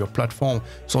onto your platform.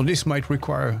 So this might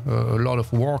require a lot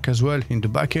of work as well in the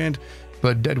back end,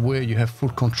 but that way you have full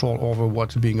control over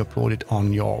what's being uploaded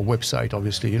on your website,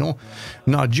 obviously, you know.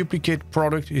 Now, duplicate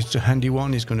product is a handy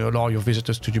one. It's going to allow your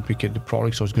visitors to duplicate the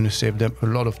product, so it's going to save them a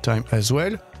lot of time as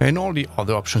well. And all the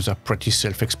other options are pretty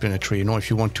self-explanatory. You know, if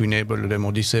you want to enable them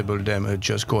or disable them,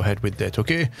 just go ahead with that,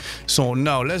 okay? So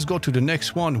now let's go to the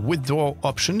next one, withdraw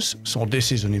options. So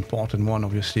this is an important one,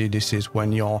 obviously. This is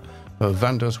when your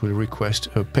vendors will request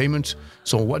payments.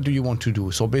 So what do you want to do?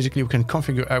 So basically you can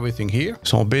configure everything here.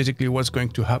 So basically what's going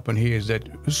to happen here is that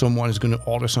someone is going to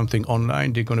order something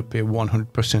online. They're going to pay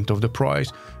 100% of the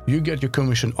price. You get your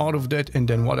commission out of that, and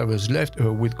then whatever is left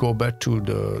will go back to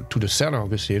the seller,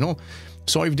 obviously, you know.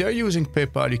 So if they're using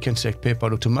PayPal, you can select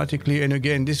PayPal automatically. And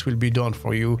again, this will be done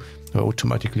for you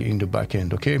automatically in the back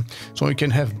end, okay? So you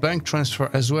can have bank transfer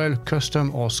as well,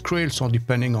 custom or Skrill. So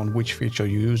depending on which feature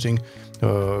you're using,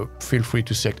 feel free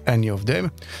to select any of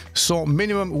them. So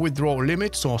minimum withdrawal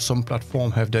limit. So some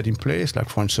platforms have that in place, like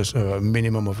for instance, a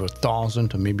minimum of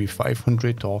 1,000 or maybe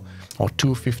 500 or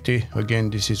 250.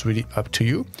 Again, this is really up to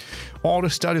you. Order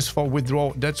status for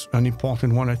withdrawal, that's an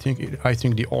important one. I think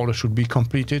the order should be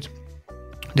completed.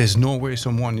 There's no way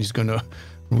someone is going to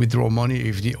withdraw money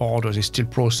if the order is still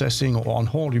processing or on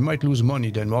hold. You might lose money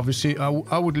then. Obviously,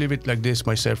 I would leave it like this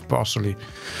myself personally.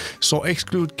 So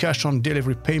exclude cash on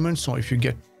delivery payments. So if you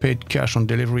get paid cash on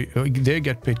delivery, they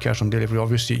get paid cash on delivery.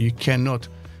 Obviously, you cannot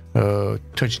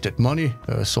touch that money.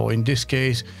 So in this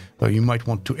case, you might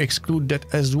want to exclude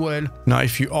that as well. Now,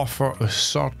 if you offer a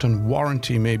certain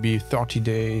warranty, maybe 30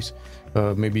 days,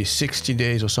 maybe 60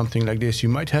 days or something like this, you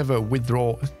might have a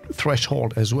withdrawal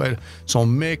threshold as well. So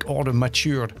make order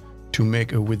matured to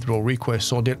make a withdrawal request.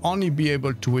 So they'll only be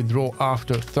able to withdraw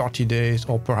after 30 days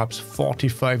or perhaps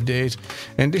 45 days.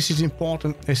 And this is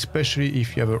important, especially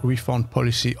if you have a refund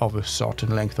policy of a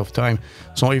certain length of time.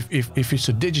 So if it's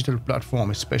a digital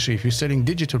platform, especially if you're selling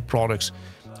digital products,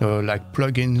 like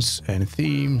plugins and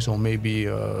themes or maybe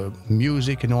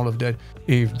music and all of that,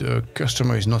 if the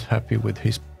customer is not happy with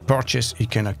his purchase, he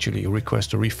can actually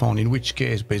request a refund, in which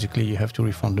case basically you have to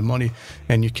refund the money,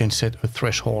 and you can set a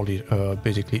threshold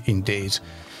basically in days.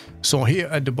 So here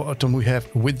at the bottom we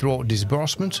have withdraw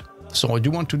disbursement. So do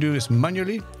you want to do this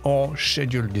manually or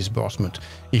scheduled disbursement?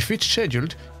 If it's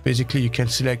scheduled, basically you can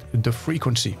select the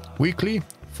frequency, weekly,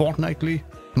 fortnightly,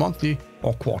 monthly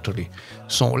or quarterly.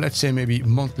 So let's say maybe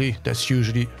monthly, that's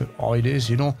usually how it is,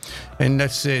 you know. And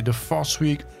let's say the first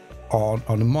week on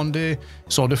a Monday,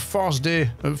 so the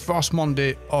first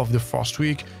Monday of the first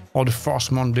week or the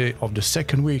first Monday of the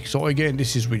second week. So again,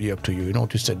 this is really up to you, you know,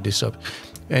 to set this up.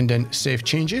 And then save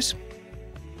changes.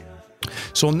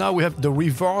 So now we have the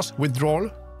reverse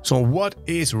withdrawal. So what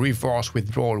is reverse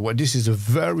withdrawal? Well, this is a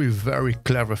very, very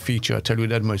clever feature, I tell you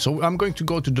that much. So I'm going to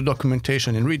go to the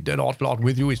documentation and read that out loud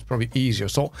with you. It's probably easier.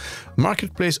 So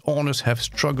marketplace owners have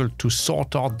struggled to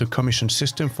sort out the commission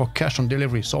system for cash on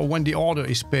delivery. So when the order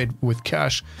is paid with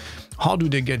cash, how do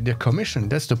they get their commission?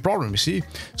 That's the problem, you see.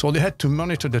 So they had to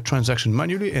monitor the transaction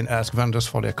manually and ask vendors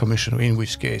for their commission, in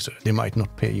which case they might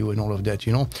not pay you and all of that,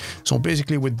 you know. So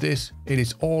basically with this, it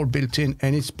is all built in,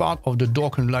 and it's part of the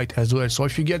Dokan Lite as well. So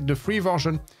if you get the free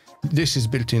version, this is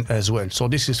built in as well. So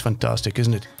this is fantastic,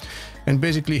 isn't it? And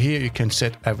basically here you can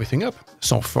set everything up.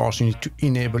 So first you need to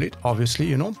enable it, obviously,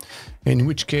 you know, in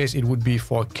which case it would be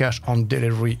for cash on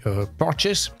delivery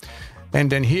purchase. And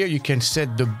then here you can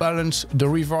set the balance, the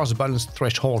reverse balance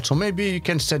threshold. So maybe you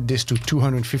can set this to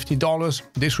 $250.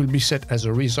 This will be set as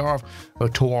a reserve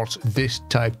towards this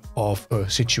type of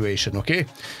situation, okay?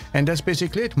 And that's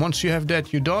basically it. Once you have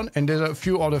that, you're done. And there's a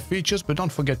few other features, but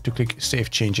don't forget to click Save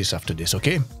Changes after this,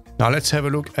 okay? Now let's have a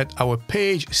look at our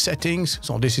page settings.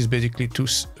 So this is basically to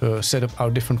set up our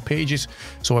different pages.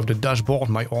 So we have the dashboard,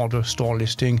 my order, store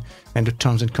listing, and the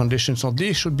terms and conditions. So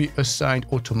these should be assigned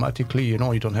automatically. You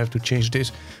know, you don't have to change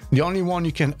this. The only one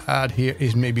you can add here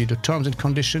is maybe the terms and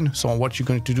conditions. So what you're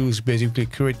going to do is basically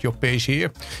create your page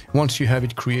here. Once you have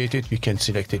it created, you can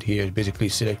select it here. Basically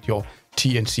select your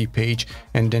TNC page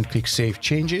and then click Save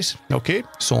Changes. Okay,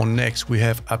 so next we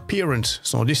have appearance.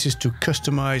 So this is to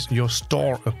customize your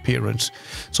store appearance.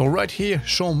 So right here,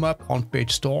 show map on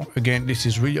page store. Again, this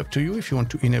is really up to you if you want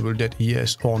to enable that,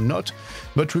 yes or not.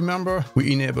 But remember,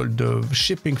 we enabled the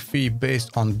shipping fee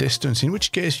based on distance, in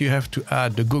which case you have to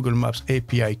add the Google Maps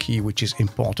API key, which is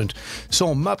important.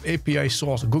 So map API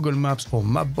source, Google Maps or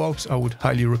Mapbox. I would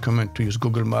highly recommend to use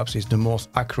Google Maps. It's the most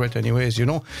accurate anyways, you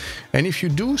know. And if you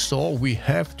do so, we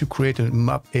have to create a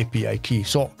map API key.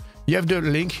 So you have the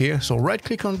link here. So right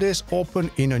click on this, open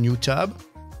in a new tab,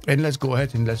 and let's go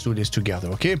ahead and let's do this together,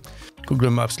 okay? Google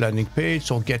Maps landing page,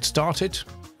 so get started.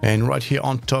 And right here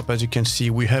on top, as you can see,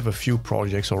 we have a few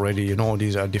projects already. You know,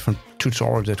 these are different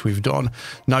tutorials that we've done.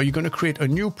 Now you're going to create a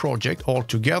new project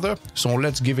altogether. So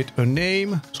let's give it a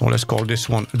name. So let's call this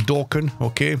one Dokan,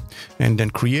 okay? And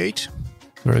then create.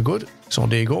 Very good. So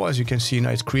there you go. As you can see, now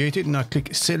it's created. Now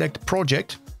click select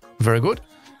project. Very good.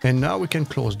 And now we can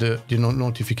close the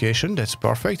notification. That's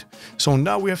perfect. So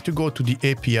now we have to go to the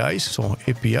APIs. So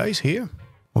APIs here.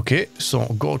 Okay, so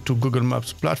go to Google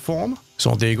Maps platform.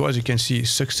 So there you go. As you can see,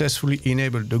 successfully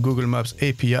enabled the Google Maps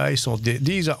API. So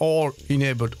these are all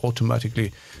enabled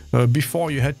automatically.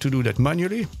 Before you had to do that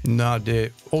manually. Now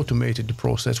they automated the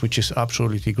process, which is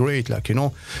absolutely great. Like, you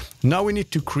know, now we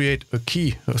need to create a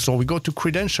key. So we go to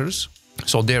credentials.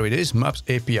 So there it is, Maps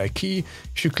API key.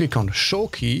 If you click on show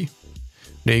key,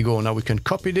 there you go. Now we can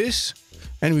copy this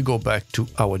and we go back to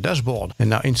our dashboard and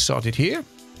now insert it here.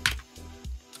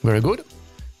 Very good.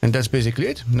 And that's basically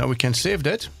it. Now we can save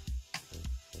that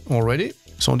already.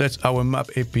 So that's our map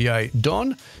API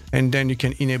done. And then you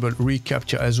can enable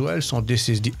reCAPTCHA as well. So this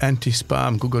is the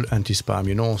anti-spam, Google anti-spam,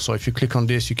 you know. So if you click on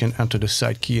this, you can enter the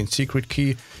site key and secret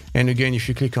key. And again, if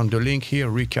you click on the link here,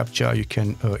 reCAPTCHA, you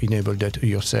can enable that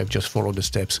yourself. Just follow the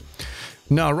steps.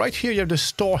 Now, right here, you have the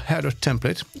store header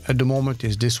template. At the moment,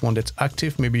 is this one that's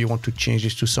active. Maybe you want to change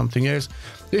this to something else.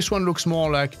 This one looks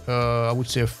more like, I would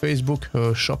say, a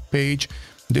Facebook shop page.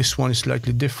 This one is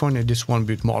slightly different, and this one a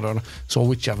bit modern. So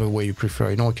whichever way you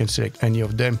prefer, you know, you can select any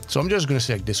of them. So I'm just going to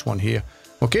select this one here.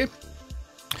 Okay.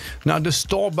 Now the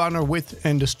store banner width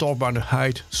and the store banner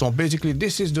height. So basically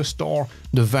this is the store,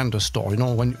 the vendor store. You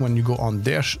know, when you go on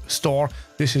their store,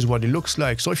 this is what it looks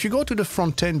like. So if you go to the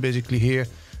front end, basically here,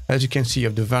 as you can see, you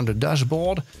have the vendor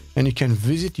dashboard and you can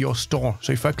visit your store.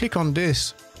 So if I click on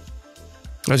this,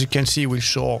 as you can see, we'll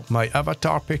show my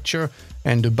avatar picture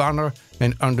and the banner,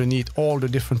 and underneath all the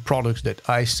different products that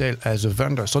I sell as a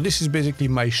vendor. So this is basically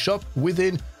my shop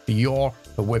within your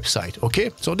website. Okay,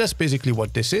 so that's basically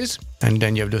what this is. And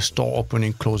then you have the store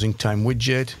opening, closing time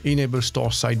widget, enable store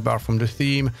sidebar from the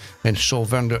theme, and show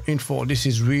vendor info. This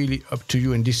is really up to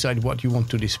you and decide what you want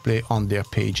to display on their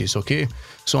pages. Okay,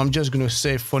 so I'm just going to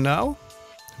save for now.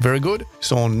 Very good.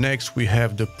 So next we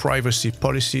have the privacy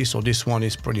policy. So this one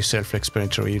is pretty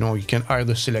self-explanatory. You know, you can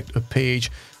either select a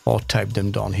page or type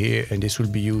them down here, and this will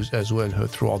be used as well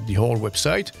throughout the whole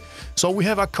website. So we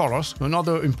have our colors,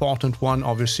 another important one,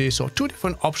 obviously. So two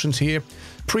different options here,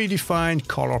 predefined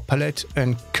color palette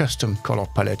and custom color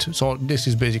palette. So this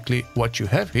is basically what you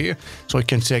have here. So you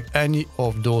can select any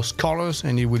of those colors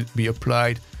and it will be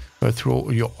applied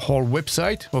through your whole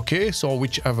website. Okay, so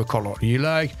whichever color you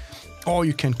like. Or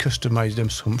you can customize them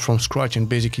from scratch and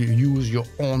basically use your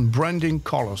own branding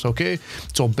colors, okay?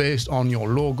 So based on your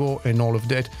logo and all of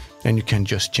that, and you can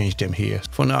just change them here.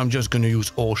 For now, I'm just going to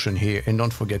use Ocean here, and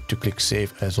don't forget to click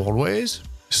Save as always.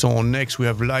 So next we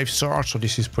have live search. So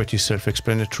this is pretty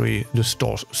self-explanatory. The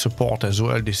store support as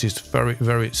well. This is very,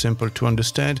 very simple to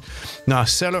understand. Now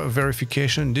seller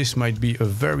verification, this might be a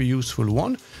very useful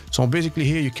one. So basically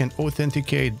here you can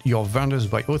authenticate your vendors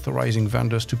by authorizing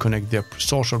vendors to connect their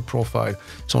social profile.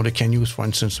 So they can use, for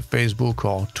instance, Facebook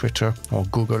or Twitter or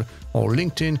Google or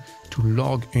LinkedIn to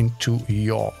log into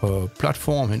your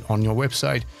platform and on your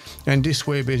website. And this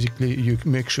way, basically, you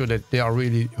make sure that they are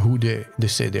really who they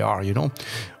say they are, you know.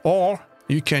 Or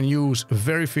you can use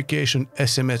verification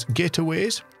SMS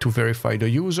gateways to verify the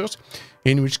users,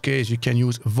 in which case you can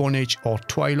use Vonage or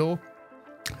Twilio.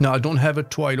 Now, I don't have a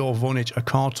Twilio or Vonage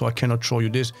account, so I cannot show you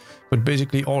this. But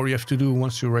basically, all you have to do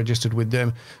once you're registered with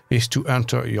them is to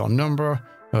enter your number,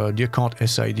 the account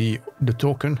SID, the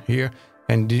token here,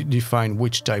 and define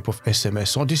which type of SMS.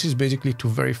 So this is basically to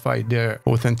verify their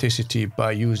authenticity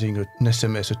by using an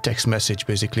SMS, a text message,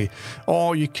 basically.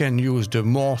 Or you can use the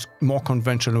more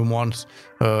conventional ones,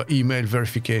 email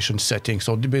verification settings.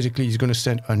 So basically, it's going to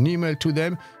send an email to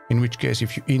them, in which case,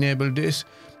 if you enable this,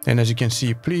 and as you can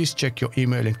see, please check your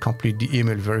email and complete the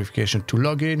email verification to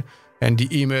log in. And the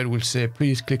email will say,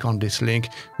 please click on this link.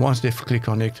 Once they've clicked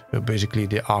on it, basically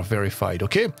they are verified,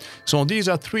 okay? So these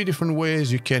are 3 different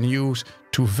ways you can use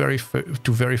to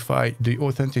verify the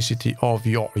authenticity of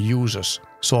your users.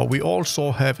 So we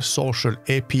also have social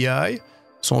API.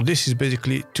 So this is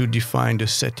basically to define the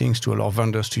settings to allow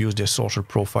vendors to use their social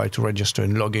profile to register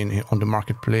and log in on the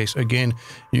marketplace. Again,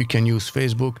 you can use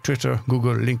Facebook, Twitter,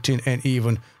 Google, LinkedIn, and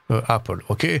even Apple,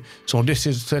 okay? So this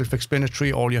is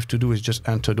self-explanatory. All you have to do is just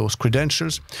enter those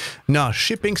credentials. Now,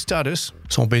 shipping status.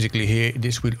 So basically here,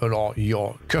 this will allow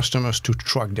your customers to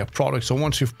track their product. So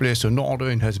once you've placed an order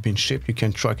and has been shipped, you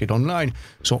can track it online.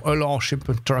 So allow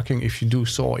shipment tracking. If you do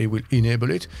so, it will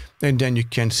enable it. And then you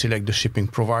can select the shipping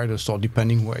provider. So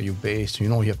depending where you're based, you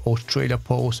know, you have Australia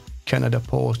Post, Canada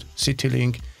Post,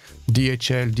 CityLink,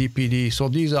 DHL, DPD. So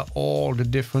these are all the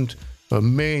different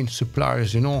main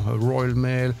suppliers, you know, Royal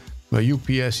Mail,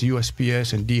 UPS,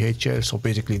 USPS, and DHL. So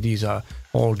basically, these are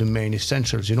all the main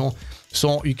essentials, you know.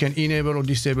 So you can enable or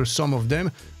disable some of them,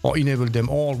 or enable them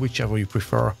all, whichever you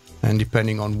prefer. And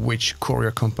depending on which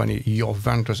courier company your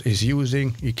vendors is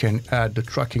using, you can add the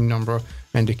tracking number,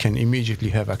 and they can immediately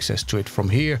have access to it from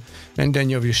here. And then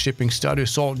you have your shipping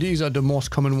status. So these are the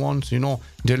most common ones, you know,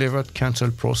 delivered,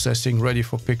 canceled, processing, ready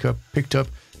for pickup, picked up,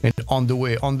 and on the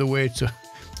way. On the way,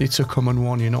 it's a common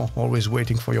one, you know, always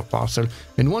waiting for your parcel.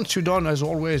 And once you're done, as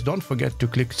always, don't forget to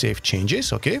click Save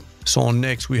Changes, okay? So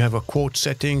next, we have a quote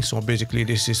setting. So basically,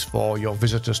 this is for your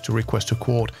visitors to request a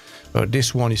quote.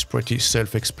 This one is pretty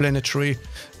self-explanatory.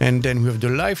 And then we have the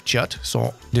live chat.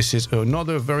 So this is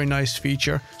another very nice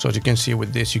feature. So as you can see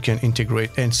with this, you can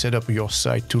integrate and set up your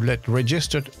site to let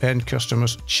registered end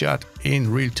customers chat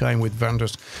in real time with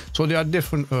vendors. So there are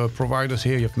different providers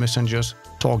here. You have Messengers,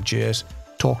 Talk.js,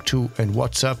 Talk.to, and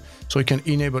WhatsApp. So you can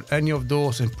enable any of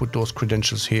those and put those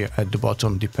credentials here at the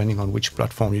bottom, depending on which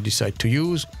platform you decide to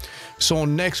use. So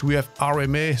next we have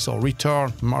RMA, so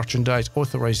Return Merchandise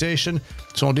Authorization.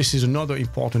 So this is another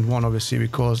important one, obviously,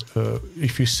 because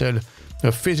if you sell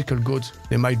physical goods,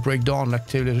 they might break down, like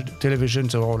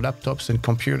televisions or laptops and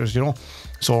computers, you know.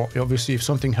 So obviously, if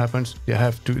something happens, they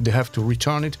have to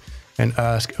return it and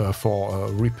ask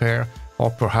for repair, or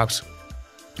perhaps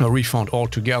a refund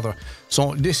altogether.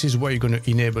 So this is where you're going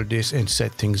to enable this and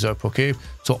set things up, okay?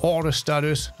 So order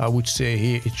status, I would say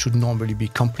here, it should normally be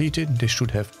completed. They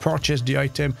should have purchased the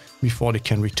item before they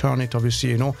can return it,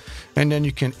 obviously, you know. And then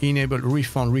you can enable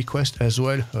refund request as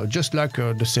well, just like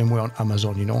the same way on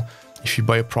Amazon, you know. If you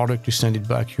buy a product, you send it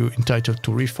back, you're entitled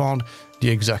to refund the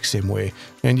exact same way.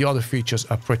 And the other features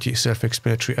are pretty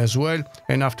self-explanatory as well.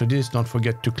 And after this, don't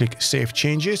forget to click Save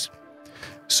Changes.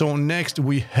 So next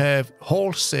we have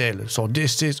wholesale. So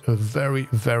this is a very,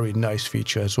 very nice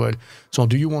feature as well. So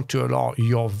do you want to allow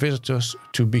your visitors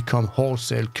to become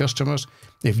wholesale customers?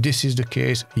 If this is the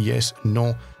case, yes,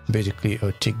 no, basically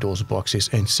tick those boxes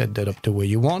and set that up the way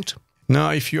you want.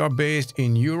 Now, if you are based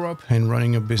in Europe and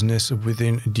running a business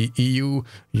within the EU,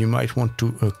 you might want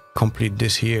to complete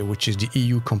this here, which is the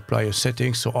EU compliance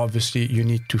settings. So obviously you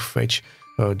need to fetch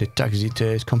the tax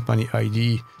details, company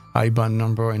ID, IBAN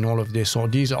number, and all of this. So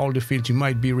these are all the fields you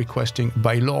might be requesting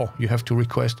by law. You have to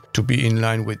request to be in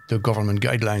line with the government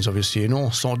guidelines, obviously, you know.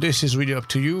 So this is really up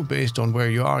to you based on where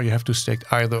you are. You have to select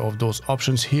either of those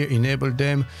options here, enable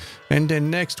them. And then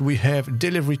next we have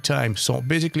delivery time. So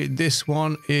basically this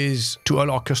one is to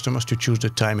allow customers to choose the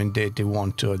time and date they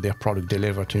want their product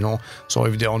delivered, you know. So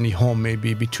if they're only home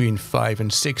maybe between 5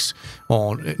 and 6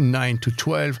 or 9 to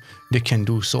 12, they can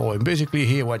do so. And basically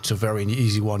here, well, it's a very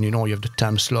easy one, you know, you have the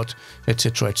time slot,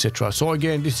 etc., etc. So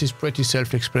again, this is pretty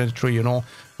self-explanatory, you know.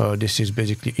 This is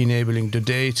basically enabling the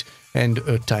date and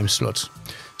time slots.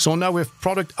 So now we have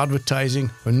product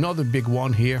advertising, another big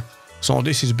one here. So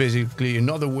this is basically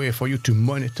another way for you to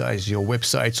monetize your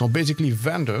website. So basically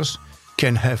vendors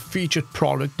can have featured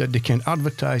product that they can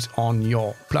advertise on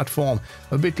your platform,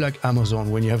 a bit like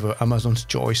Amazon when you have Amazon's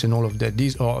Choice and all of that.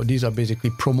 These are basically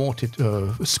promoted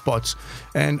spots,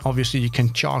 and obviously you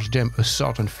can charge them a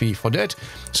certain fee for that.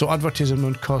 So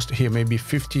advertisement cost here maybe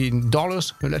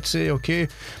 $15, let's say, okay,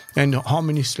 and how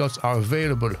many slots are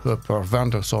available per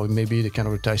vendor. So maybe they can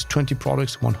advertise 20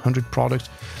 products, 100 products,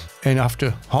 and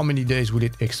after how many days will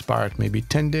it expire? Maybe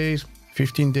 10 days,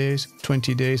 15 days,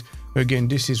 20 days. Again,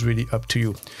 this is really up to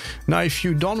you. Now, if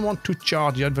you don't want to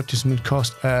charge the advertisement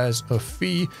cost as a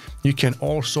fee, you can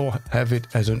also have it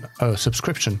as a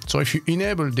subscription. So if you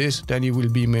enable this, then it will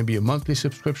be maybe a monthly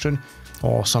subscription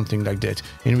or something like that,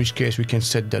 in which case we can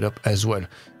set that up as well.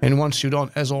 And once you're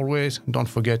done, as always, don't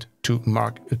forget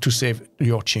to save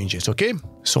your changes, okay?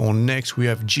 So next we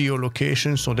have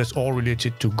geolocation. So that's all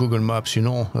related to Google Maps, you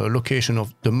know, location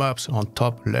of the maps on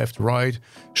top, left, right,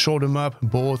 show the map,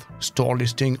 both store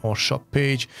listing or shop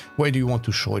page. Where do you want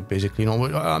to show it, basically? You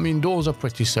know, I mean, those are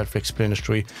pretty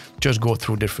self-explanatory. Just go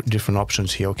through different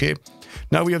options here, okay?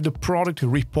 Now we have the product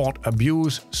report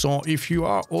abuse. So if you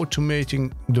are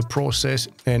automating the process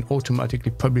and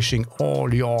automatically publishing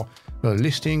all your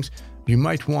listings, you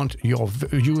might want your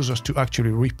users to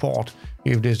actually report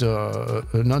if there's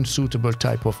an unsuitable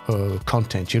type of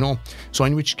content, you know. So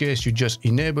in which case you just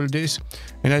enable this,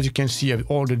 and as you can see, you have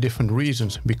all the different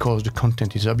reasons because the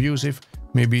content is abusive.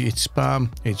 Maybe it's spam,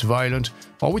 it's violent,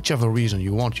 or whichever reason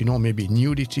you want, you know, maybe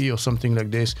nudity or something like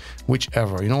this,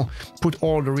 whichever, you know. Put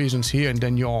all the reasons here, and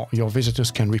then your visitors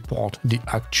can report the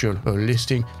actual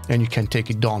listing, and you can take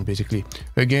it down, basically.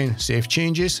 Again, save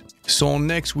changes. So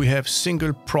next we have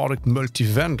single product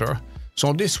multi-vendor.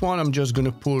 So this one, I'm just going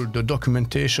to pull the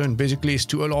documentation. Basically, it's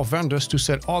to allow vendors to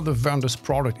sell other vendors'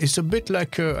 product. It's a bit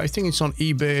like, I think it's on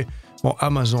eBay or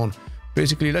Amazon.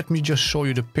 Basically, let me just show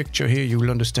you the picture here. You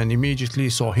will understand immediately.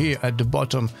 So here at the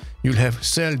bottom, you'll have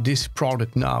sell this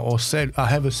product now, or sell, I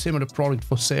have a similar product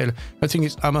for sale. I think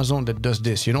it's Amazon that does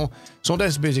this, you know. So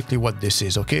that's basically what this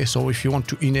is, okay? So if you want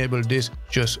to enable this,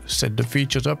 just set the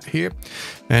features up here.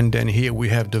 And then here we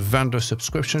have the vendor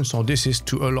subscription. So this is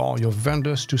to allow your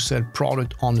vendors to sell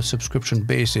product on a subscription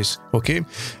basis, okay?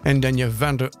 And then you have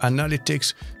vendor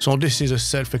analytics. So this is a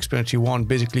self-explanatory one.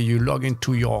 Basically, you log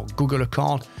into your Google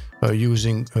account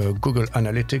using Google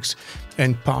Analytics,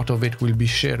 and part of it will be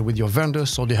shared with your vendors,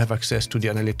 so they have access to the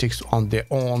analytics on their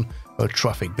own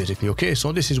traffic, basically, okay?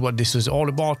 So this is what this is all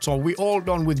about. So we're all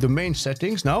done with the main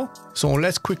settings now. So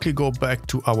let's quickly go back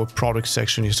to our product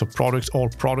section here. So products, all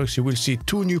products, you will see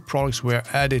 2 new products were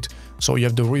added. So you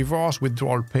have the reverse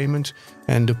withdrawal payment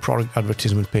and the product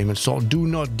advertisement payment. So do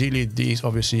not delete these.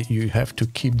 Obviously, you have to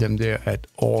keep them there at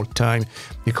all time,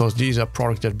 because these are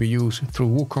products that we use through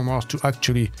WooCommerce to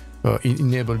actually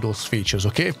enable those features,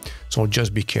 okay? So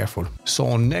just be careful.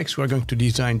 So next we're going to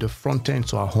design the front end,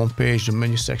 so our homepage, the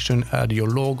menu section, add your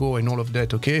logo and all of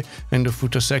that, okay? And the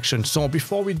footer section. So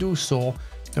before we do so,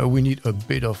 we need a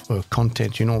bit of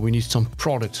content, you know, we need some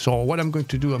products. So what I'm going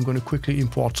to do, I'm going to quickly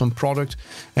import some product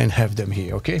and have them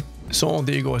here, okay? So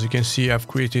there you go. As you can see, I've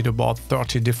created about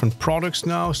 30 different products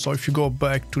now. So if you go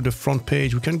back to the front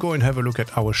page, we can go and have a look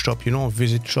at our shop, you know,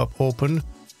 visit shop, open.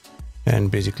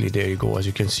 And basically there you go. As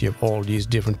you can see, I have all these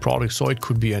different products. So it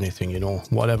could be anything, you know,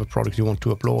 whatever product you want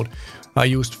to upload. I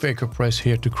used FakerPress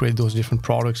here to create those different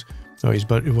products.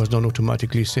 But it was done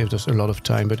automatically, saved us a lot of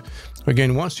time. But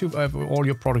again, once you have all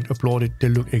your product uploaded, they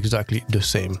look exactly the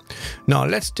same. Now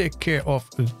let's take care of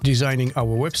designing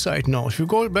our website. Now, if you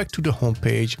go back to the home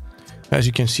page, as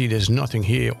you can see, there's nothing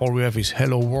here. All we have is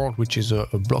Hello World, which is a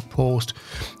blog post.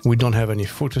 We don't have any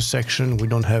footer section. We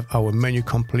don't have our menu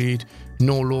complete,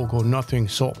 no logo, nothing.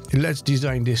 So let's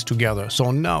design this together. So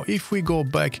now if we go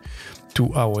back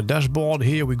to our dashboard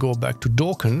here, we go back to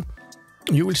Dokan,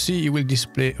 you will see it will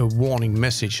display a warning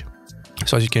message.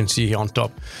 So as you can see here on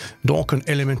top, Dokan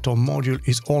Elementor module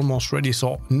is almost ready.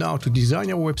 So now to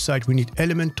design our website, we need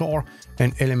Elementor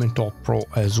and Elementor Pro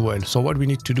as well. So what we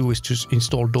need to do is just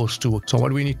install those two. So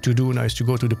what we need to do now is to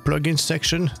go to the plugins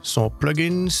section. So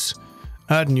plugins,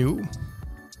 add new,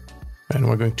 and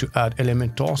we're going to add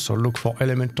Elementor. So look for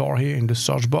Elementor here in the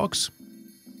search box.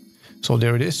 So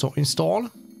there it is. So install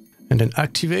and then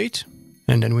activate.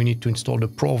 And then we need to install the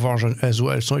Pro version as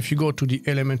well. So if you go to the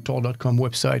elementor.com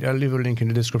website, I'll leave a link in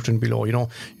the description below. You know,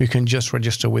 you can just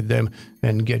register with them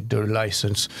and get the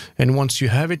license. And once you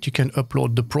have it, you can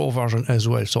upload the Pro version as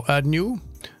well. So add new,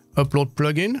 upload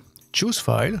plugin, choose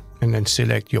file, and then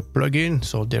select your plugin.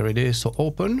 So there it is. So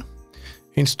open,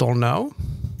 install now,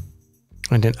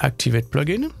 and then activate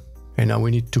plugin. And now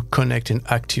we need to connect and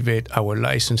activate our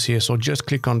license here. So just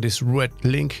click on this red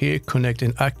link here, connect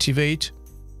and activate.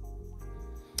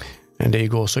 And there you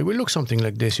go. So it will look something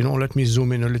like this, you know. Let me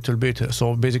zoom in a little bit.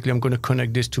 So basically I'm going to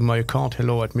connect this to my account,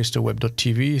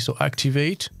 hello@mrweb.tv. So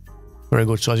activate. Very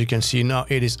good. So as you can see now,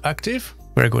 it is active.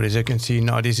 Very good. As you can see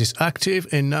now, this is active,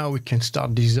 and now we can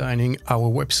start designing our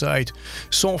website.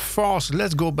 So first,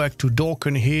 let's go back to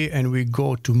Dokan here, and we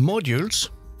go to modules,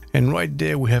 and right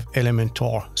there we have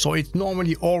Elementor. So it's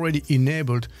normally already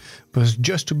enabled, but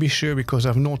just to be sure, because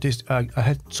I've noticed I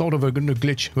had sort of a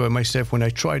glitch myself when I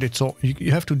tried it. So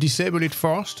you have to disable it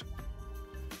first.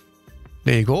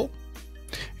 There you go.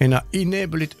 And I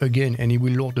enable it again, and it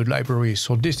will load the library.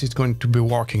 So this is going to be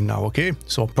working now. Okay,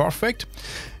 so perfect.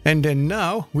 And then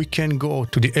now we can go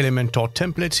to the Elementor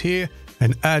templates here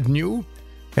and add new,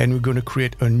 and we're going to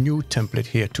create a new template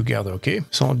here together. Okay,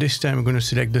 so this time we're going to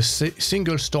select the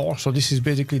single store. So this is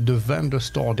basically the vendor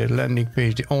store, the landing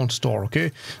page, the own store.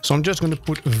 Okay, so I'm just going to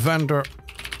put vendor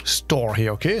store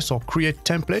here. Okay, so create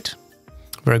template.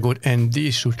 Very good, and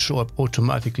this should show up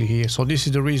automatically here. So this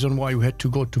is the reason why we had to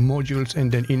go to modules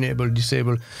and then enable,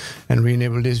 disable, and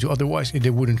re-enable this. Otherwise,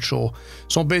 they wouldn't show.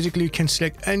 So basically, you can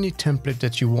select any template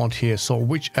that you want here. So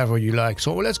whichever you like.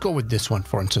 So let's go with this one,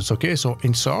 for instance. Okay, so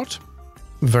insert.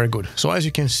 Very good. So as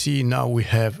you can see now, we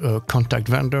have contact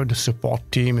vendor, the support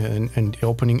team, and the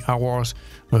opening hours.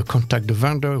 Contact the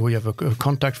vendor. We have a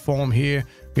contact form here.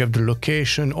 We have the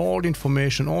location, all the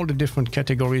information, all the different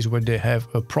categories where they have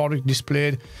a product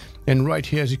displayed. And right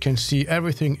here, as you can see,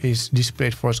 everything is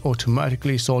displayed for us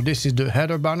automatically. So this is the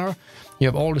header banner. You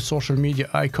have all the social media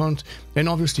icons, and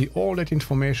obviously all that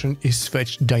information is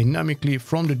fetched dynamically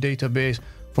from the database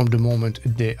from the moment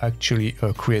they actually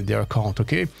create their account.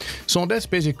 Okay, so that's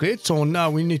basically it. So now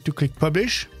we need to click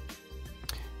publish.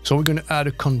 So we're going to add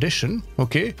a condition.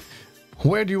 Okay,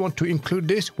 where do you want to include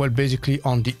this? Well, basically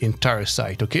on the entire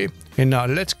site. Okay, and now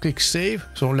let's click save.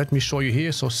 So let me show you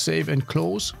here. So save and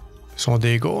close. So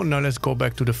there you go. Now let's go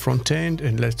back to the front end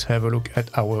and let's have a look at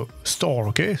our store.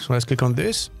 Okay, so let's click on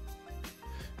this.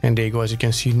 And there you go. As you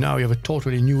can see now, you have a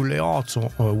totally new layout.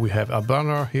 So we have a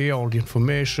banner here, all the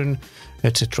information,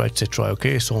 etc., etc.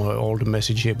 Okay, so all the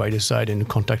message here by the side in the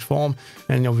contact form,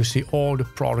 and obviously all the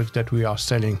products that we are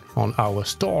selling on our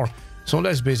store. So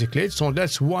that's basically it. So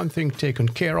that's one thing taken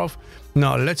care of.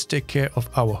 Now let's take care of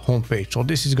our homepage. So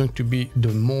this is going to be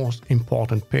the most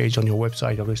important page on your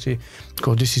website, obviously,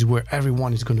 because this is where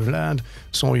everyone is going to land.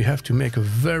 So you have to make a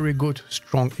very good,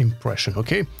 strong impression.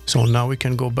 Okay, so now we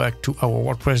can go back to our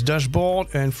WordPress dashboard,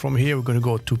 and from here we're going to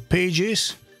go to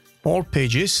pages, all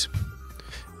pages,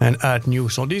 and add new.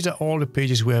 So these are all the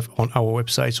pages we have on our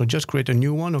website. So just create a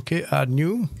new one. Okay, add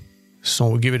new. So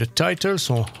we give it a title.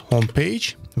 So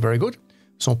homepage. Very good.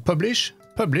 So publish,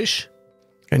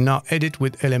 and now edit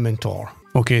with Elementor.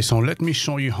 Okay, so let me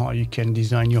show you how you can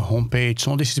design your homepage.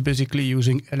 So this is basically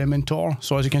using Elementor.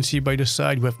 So as you can see by the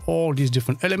side, we have all these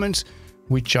different elements,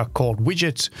 which are called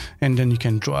widgets, and then you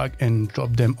can drag and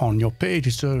drop them on your page.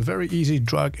 It's a very easy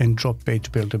drag and drop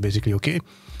page builder, basically. Okay,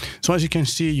 so as you can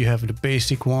see, you have the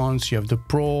basic ones, you have the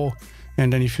pro,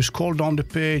 and then if you scroll down the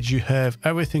page, you have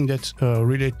everything that's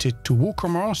related to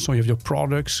WooCommerce. So you have your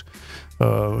products,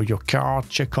 your cart,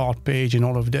 checkout page, and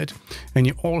all of that. And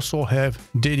you also have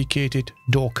dedicated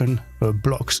Dokan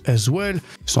blocks as well.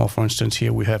 So for instance,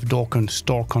 here we have Dokan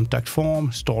store contact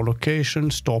form, store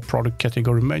location, store product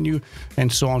category menu,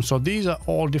 and so on. So these are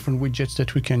all different widgets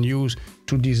that we can use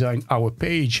to design our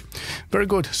page. Very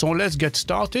good. So let's get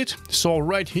started. So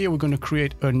right here, we're going to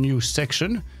create a new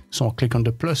section. So click on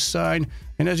the plus sign,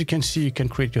 and as you can see, you can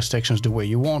create your sections the way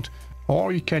you want,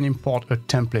 or you can import a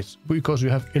template. Because you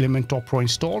have Elementor Pro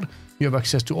installed, you have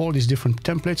access to all these different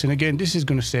templates, and again, this is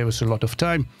going to save us a lot of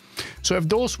time. So I have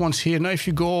those ones here. Now if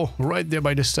you go right there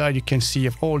by the side, you can see you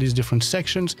have all these different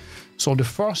sections. So the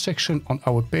first section on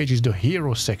our page is the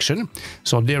hero section.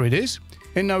 So there it is.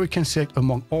 And now we can select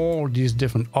among all these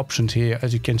different options here.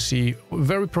 As you can see,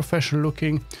 very professional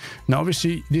looking. Now,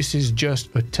 obviously, this is just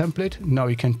a template. Now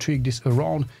you can tweak this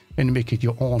around and make it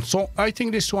your own. So I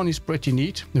think this one is pretty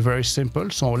neat, very simple.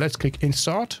 So let's click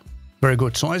insert. Very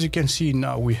good. So as you can see,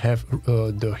 now we have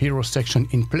the hero section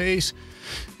in place.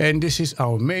 And this is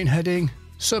our main heading,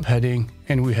 subheading,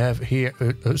 and we have here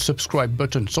a subscribe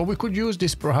button. So we could use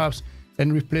this perhaps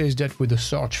and replace that with the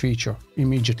search feature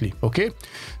immediately. Okay,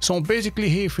 so basically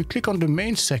here, if we click on the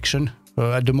main section,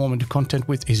 at the moment the content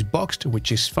width is boxed,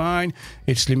 which is fine.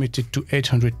 It's limited to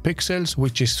 800 pixels,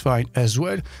 which is fine as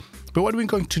well. But what we're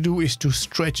going to do is to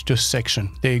stretch the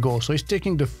section. There you go. So it's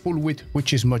taking the full width,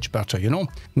 which is much better, you know.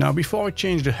 Now, before I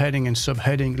change the heading and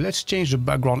subheading, let's change the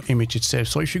background image itself.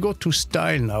 So if you go to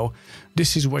style now,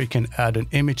 this is where you can add an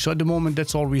image. So at the moment,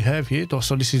 that's all we have here.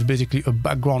 So this is basically a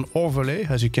background overlay,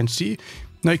 as you can see.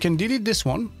 Now you can delete this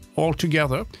one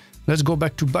altogether. Let's go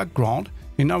back to background.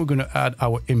 And now we're going to add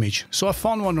our image. So I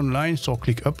found one online. So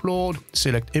click upload,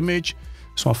 select image.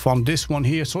 So I found this one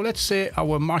here. So let's say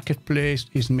our marketplace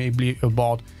is maybe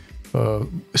about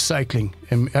cycling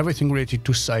and everything related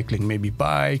to cycling, maybe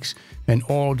bikes and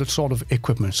all that sort of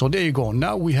equipment. So there you go.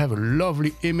 Now we have a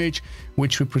lovely image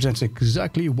which represents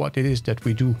exactly what it is that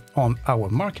we do on our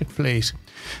marketplace.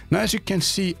 Now, as you can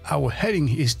see, our heading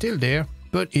is still there,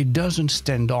 but it doesn't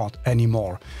stand out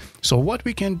anymore. So what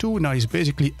we can do now is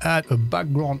basically add a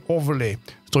background overlay.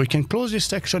 So you can close this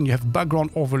section, you have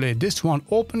background overlay, this one,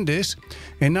 open this,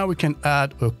 and now we can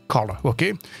add a color,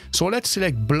 okay? So let's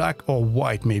select black or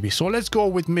white maybe. So let's go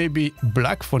with maybe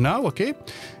black for now, okay?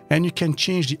 And you can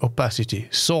change the opacity.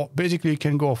 So basically you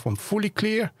can go from fully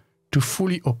clear to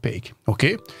fully opaque,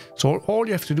 okay? So all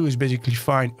you have to do is basically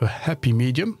find a happy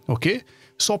medium, okay?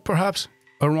 So perhaps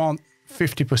around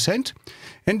 50%,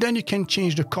 and then you can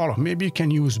change the color. Maybe you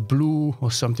can use blue or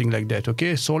something like that,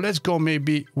 okay? So let's go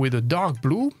maybe with a dark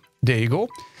blue. There you go.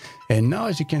 And now,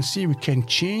 as you can see, we can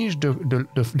change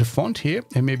the font here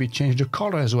and maybe change the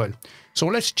color as well. So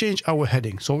let's change our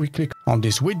heading. So we click on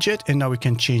this widget and now we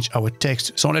can change our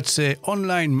text. So let's say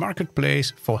online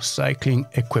marketplace for cycling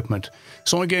equipment.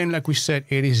 So again, like we said,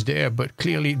 it is there, but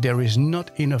clearly there is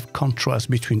not enough contrast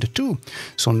between the two.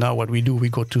 So now what we do, we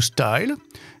go to style.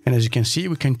 And as you can see,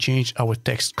 we can change our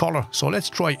text color. So let's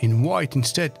try in white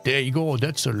instead. There you go.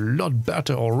 That's a lot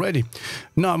better already.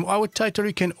 Now, our title,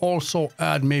 you can also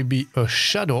add maybe a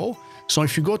shadow. So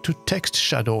if you go to text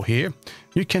shadow here,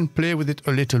 you can play with it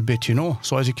a little bit, you know.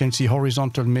 So as you can see,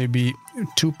 horizontal, maybe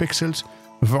 2 pixels,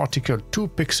 vertical 2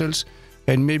 pixels,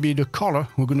 and maybe the color,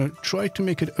 we're going to try to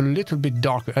make it a little bit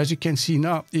darker. As you can see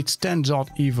now, it stands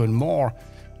out even more.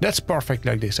 That's perfect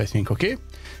like this, I think, okay?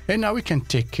 And now we can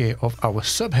take care of our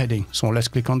subheading. So let's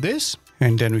click on this,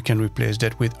 and then we can replace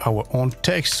that with our own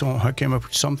text. So I came up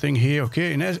with something here,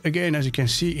 okay? And again, as you can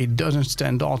see, it doesn't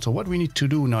stand out. So what we need to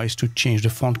do now is to change the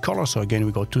font color. So again,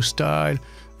 we go to style,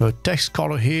 text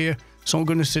color here. So I'm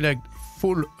going to select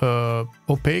fully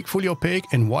opaque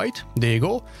and white. There you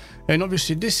go. And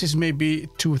obviously this is maybe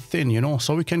too thin, you know,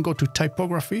 so we can go to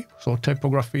typography. So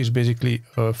typography is basically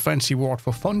a fancy word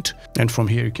for font. And from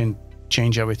here you can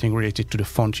change everything related to the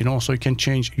font, you know, so you can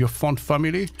change your font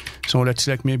family. So let's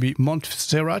select maybe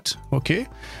Montserrat, okay,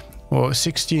 or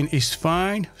 16 is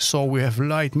fine. So we have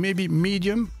light, maybe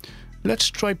medium. Let's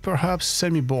try perhaps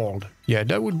semi-bold. Yeah,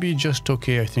 that would be just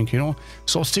okay, I think, you know.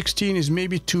 So 16 is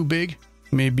maybe too big,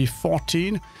 maybe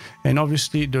 14. And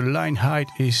obviously the line height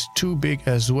is too big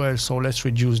as well. So let's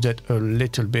reduce that a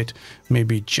little bit,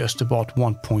 maybe just about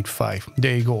 1.5.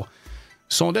 There you go.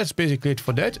 So that's basically it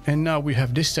for that. And now we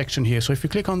have this section here. So if you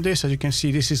click on this, as you can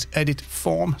see, this is edit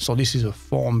form. So this is a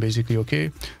form basically,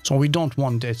 okay? So we don't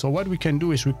want that. So what we can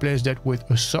do is replace that with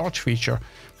a search feature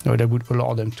that would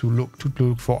allow them to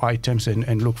look for items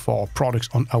and look for products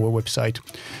on our website.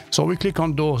 So we click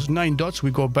on those 9 dots.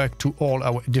 We go back to all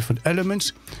our different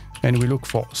elements and we look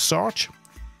for search.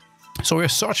 So we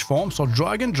have search form. So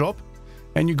drag and drop.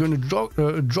 And you're going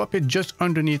to drop it just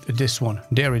underneath this one.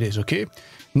 There it is, okay?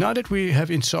 Now that we have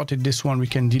inserted this one, we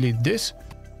can delete this.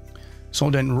 So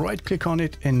then right click on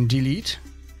it and delete.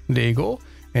 There you go.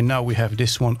 And now we have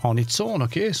this one on its own,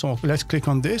 okay? So let's click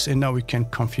on this and now we can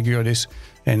configure this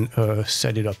and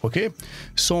set it up, okay?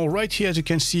 So right here, as you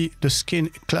can see, the skin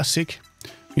classic,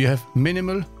 you have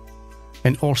minimal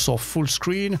and also full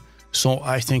screen. So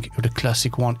I think the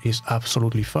classic one is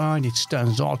absolutely fine. It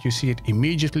stands out. You see it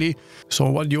immediately. So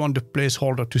what do you want the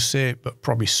placeholder to say?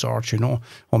 Probably search, you know,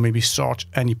 or maybe search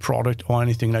any product or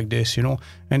anything like this, you know.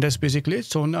 And that's basically it.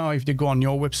 So now if they go on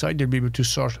your website, they'll be able to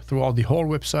search throughout the whole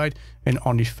website and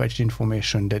only fetch the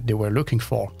information that they were looking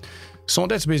for. So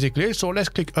that's basically it. So let's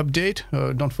click update.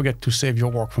 Don't forget to save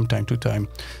your work from time to time.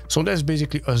 So that's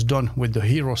basically us done with the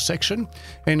hero section.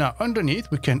 And now underneath,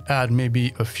 we can add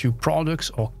maybe a few products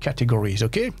or categories,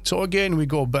 okay? So again, we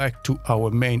go back to our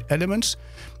main elements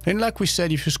And like we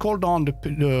said, if you scroll down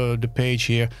the page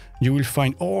here, you will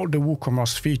find all the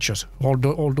WooCommerce features, all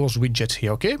those widgets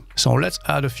here, okay? So let's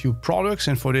add a few products,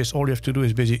 and for this, all you have to do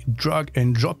is basically drag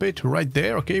and drop it right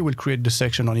there, okay? We'll create the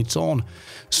section on its own.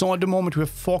 So at the moment, we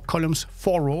have 4 columns,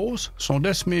 4 rows, so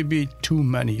that's maybe too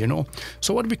many, you know?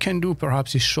 So what we can do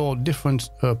perhaps is show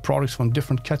different products from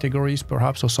different categories,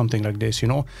 perhaps, or something like this, you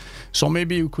know? So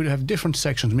maybe you could have different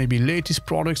sections, maybe latest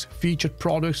products, featured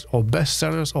products, or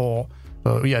bestsellers, or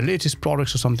latest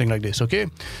products or something like this, okay?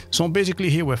 So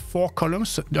basically here we have 4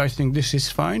 columns. I think this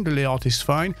is fine, the layout is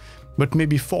fine, but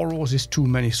maybe 4 rows is too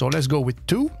many. So let's go with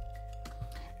 2.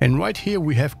 And right here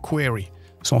we have query.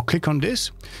 So I'll click on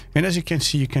this, and as you can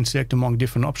see, you can select among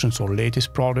different options. So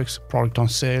latest products, product on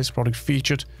sales, product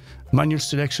featured, manual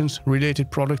selections,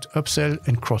 related product, upsell,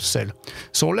 and cross-sell.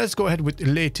 So let's go ahead with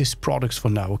latest products for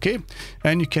now, okay?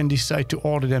 And you can decide to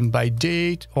order them by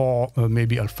date, or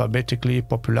maybe alphabetically,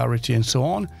 popularity, and so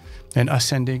on, and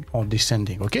ascending or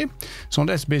descending, okay? So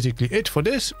that's basically it for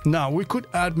this. Now we could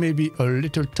add maybe a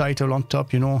little title on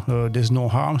top, you know, there's no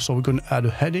harm. So we're going to add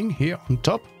a heading here on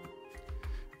top.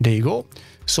 There you go.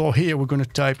 So here we're going to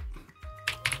type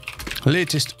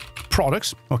latest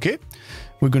products, okay?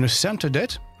 We're going to center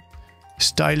that.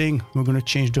 Styling, we're going to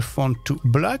change the font to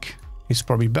black. It's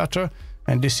probably better.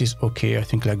 And this is okay, I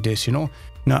think, like this, you know.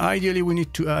 Now, ideally, we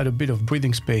need to add a bit of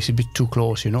breathing space, a bit too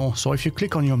close, you know. So if you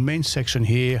click on your main section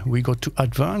here, we go to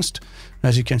advanced.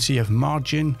 As you can see, you have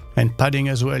margin and padding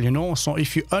as well, you know. So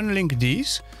if you unlink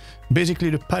these, basically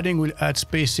the padding will add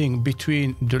spacing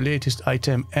between the latest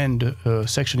item and the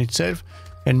section itself.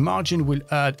 And margin will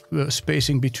add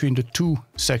spacing between the 2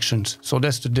 sections. So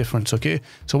that's the difference, okay?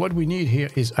 So what we need here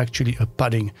is actually a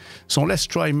padding. So let's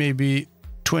try maybe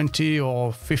 20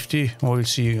 or 50, or we'll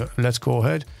see. Let's go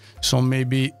ahead. So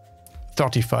maybe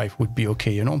 35 would be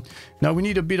okay, you know? Now we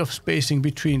need a bit of spacing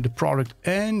between the product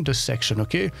and the section,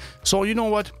 okay? So you know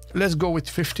what? Let's go with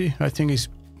 50. I think it's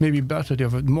maybe better to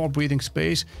have more breathing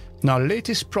space. Now,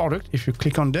 latest product, if you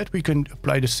click on that, we can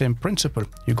apply the same principle.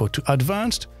 You go to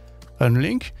advanced,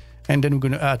 unlink, and then we're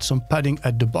going to add some padding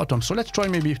at the bottom. So let's try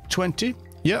maybe 20.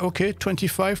 Yeah, okay,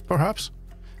 25 perhaps.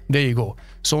 There you go.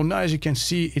 So now, as you can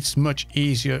see, it's much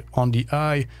easier on the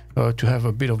eye to have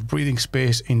a bit of breathing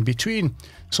space in between.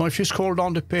 So if you scroll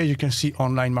down the page, you can see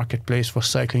online marketplace for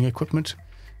cycling equipment,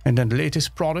 and then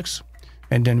latest products,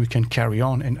 and then we can carry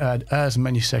on and add as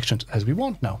many sections as we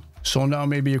want now. So now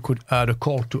maybe you could add a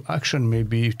call to action,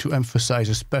 maybe to emphasize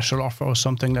a special offer or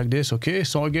something like this, okay?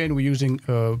 So again, we're using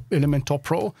Elementor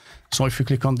Pro. So if you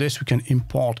click on this, we can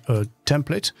import a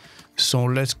template. So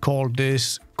let's call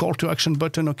this call to action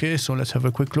button, okay? So let's have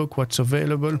a quick look what's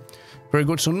available. Very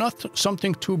good. So not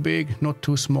something too big, not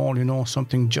too small, you know,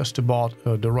 something just about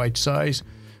the right size.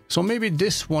 So maybe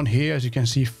this one here, as you can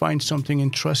see, find something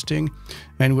interesting.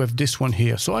 And we have this one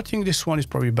here. So I think this one is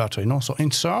probably better, you know? So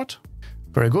insert.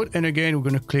 Very good. And again, we're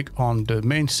going to click on the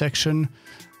main section.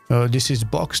 This is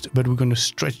boxed, but we're going to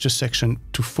stretch the section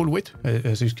to full width.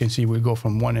 As you can see, we'll go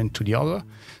from one end to the other.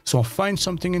 So find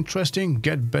something interesting,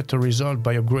 get better result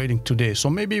by upgrading today. So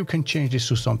maybe you can change this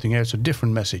to something else, a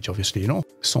different message, obviously, you know.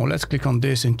 So let's click on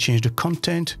this and change the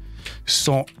content.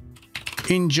 So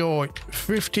enjoy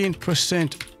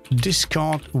 15%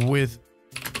 discount with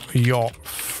your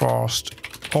first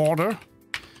order.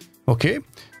 Okay.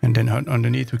 And then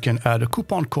underneath, we can add a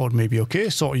coupon code maybe,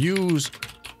 okay? So use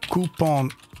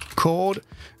coupon code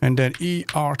and then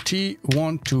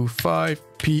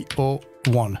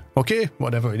ERT125PO1, okay?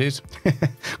 Whatever it is,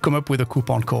 come up with a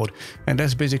coupon code. And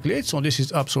that's basically it. So this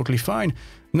is absolutely fine.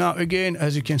 Now, again,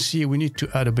 as you can see, we need to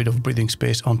add a bit of breathing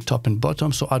space on top and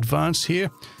bottom. So advanced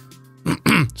here.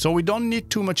 So we don't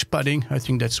need too much padding. I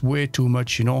think that's way too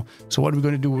much, you know? So what we're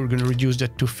going to do, we're going to reduce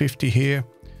that to 50 here.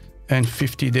 And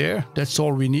 50 there. That's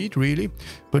all we need, really.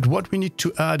 But what we need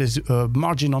to add is a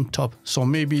margin on top. So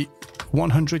maybe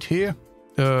 100 here.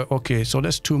 Okay, so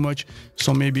that's too much.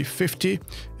 So maybe 50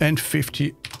 and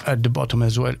 50 at the bottom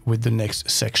as well with the next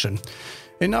section.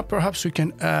 And now perhaps we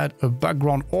can add a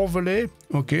background overlay.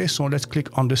 Okay, so let's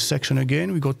click on the section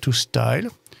again. We go to style.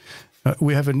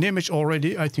 We have an image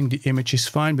already. I think the image is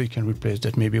fine, but you can replace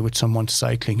that maybe with someone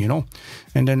cycling, you know.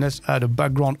 And then let's add a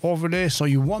background overlay. So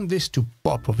you want this to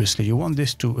pop, obviously. You want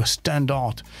this to stand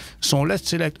out. So let's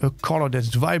select a color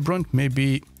that's vibrant,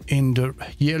 maybe in the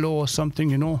yellow or something,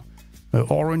 you know,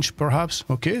 orange perhaps.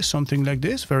 Okay, something like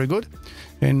this. Very good.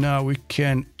 And now we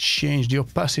can change the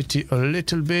opacity a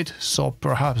little bit. So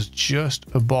perhaps just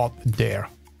about there.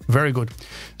 Very good.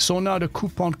 So now the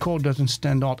coupon code doesn't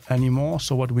stand out anymore.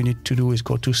 So what we need to do is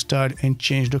go to style and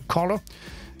change the color.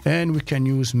 and we can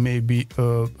use maybe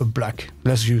a black.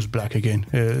 Let's use black again,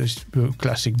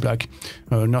 classic black.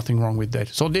 Nothing wrong with that.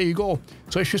 So there you go.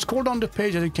 So if you scroll down the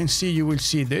page, as you can see, you will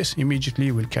see this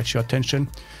immediately will catch your attention.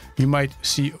 You might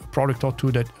see a product or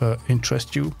two that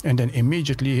interest you, and then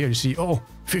immediately here you see, oh,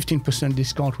 15%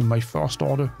 discount with my first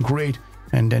order. Great.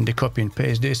 And then they copy and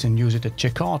paste this and use it at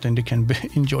checkout, and they can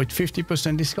enjoy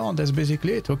 50% discount. That's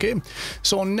basically it. Okay.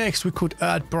 So next we could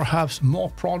add perhaps more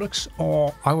products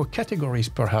or our categories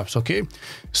perhaps. Okay.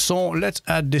 So let's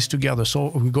add this together.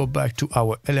 So we go back to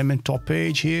our Elementor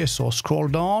page here. So scroll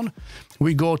down,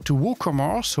 we go to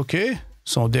WooCommerce. Okay.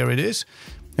 So there it is.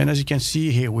 And as you can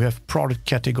see here, we have product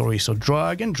category. So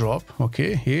drag and drop.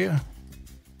 Okay. Here.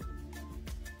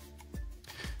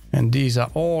 And these are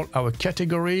all our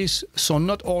categories. So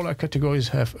not all our categories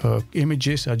have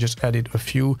images. I just added a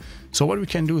few. So what we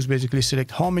can do is basically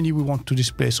select how many we want to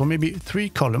display. So maybe 3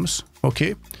 columns,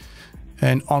 okay?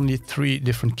 And only 3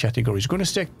 different categories. We're going to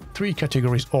select 3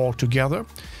 categories all together.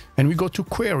 And we go to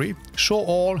query, show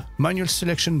all, manual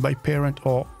selection by parent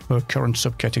or current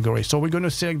subcategory. So we're going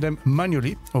to select them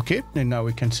manually, okay? And now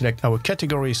we can select our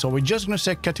categories. So we're just going to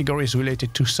select categories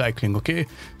related to cycling, okay?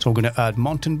 So we're going to add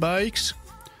mountain bikes,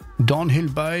 downhill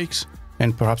bikes,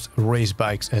 and perhaps race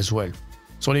bikes as well.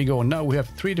 So there you go. Now we have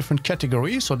 3 different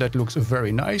categories, so that looks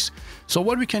very nice. So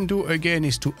what we can do again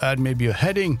is to add maybe a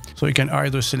heading. So you can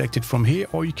either select it from here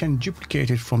or you can duplicate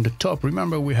it from the top.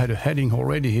 Remember, we had a heading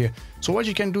already here. So what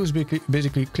you can do is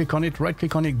basically click on it, right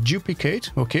click on it, duplicate,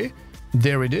 okay?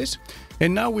 There it is.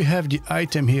 And now we have the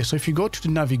item here. So if you go to the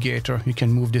navigator, you can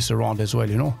move this around as well,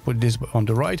 you know, put this on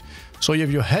the right. So you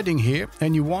have your heading here,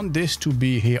 and you want this to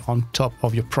be here on top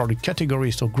of your product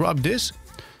category. So grab this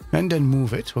and then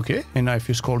move it, okay? And now if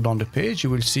you scroll down the page, you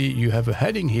will see you have a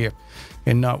heading here.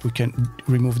 And now we can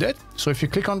remove that. So if you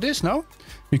click on this now,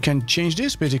 we can change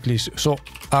this basically. So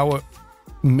our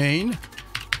main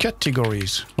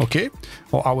categories, okay,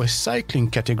 or our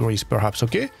cycling categories perhaps,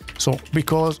 okay? So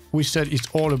because we said it's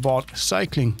all about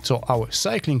cycling, so our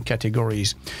cycling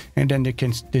categories, and then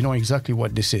they know exactly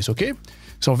what this is, okay?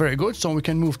 So very good. So we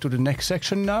can move to the next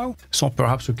section now. So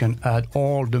perhaps we can add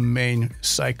all the main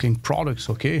cycling products,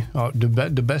 okay?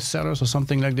 The best sellers or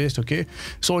something like this, okay?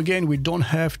 So again, we don't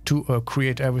have to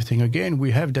create everything again. We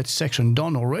have that section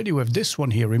done already. We have this one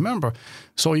here, remember?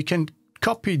 So you can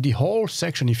copy the whole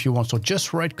section if you want. So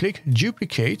just right click,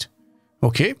 duplicate.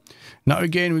 Okay. Now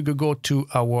again, we could go to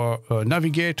our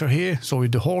navigator here. So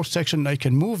with the whole section, I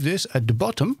can move this at the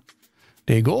bottom.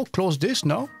 There you go. Close this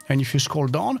now. And if you scroll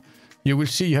down, you will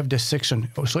see you have this section.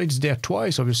 So it's there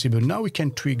twice, obviously, but now we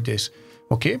can tweak this.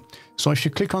 Okay. So if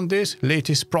you click on this,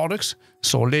 latest products,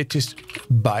 so latest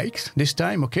bikes this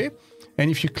time. Okay. And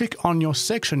if you click on your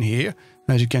section here,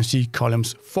 as you can see,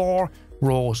 columns 4,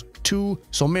 rows 2.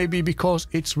 So maybe because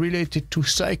it's related to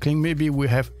cycling, maybe we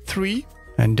have 3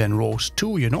 and then rows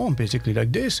 2, you know, basically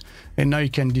like this. And now you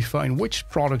can define which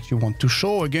product you want to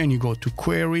show. Again, you go to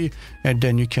query, and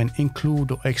then you can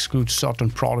include or exclude certain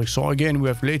products. So again, we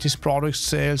have latest products,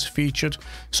 sales, featured.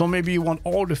 So maybe you want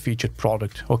all the featured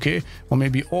product, okay? Or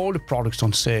maybe all the products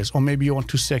on sales, or maybe you want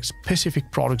to select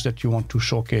specific products that you want to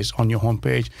showcase on your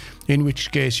homepage, in which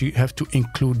case you have to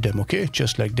include them, okay?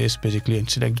 Just like this, basically, and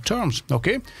select the terms,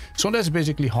 okay? So that's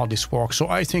basically how this works. So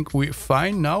I think we're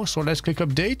fine now. So let's click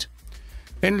update.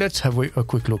 And let's have a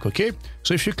quick look, okay?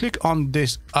 So if you click on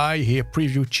this eye here,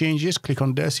 preview changes, click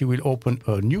on this, you will open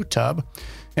a new tab.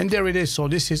 And there it is. So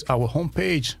this is our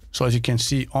homepage. So as you can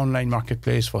see, online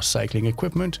marketplace for cycling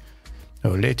equipment,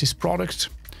 our latest products,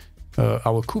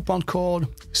 our coupon code,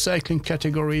 cycling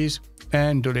categories,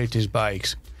 and the latest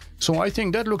bikes. So I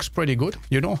think that looks pretty good,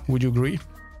 you know, would you agree?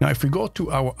 Now, if we go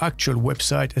to our actual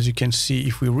website, as you can see,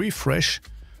 if we refresh,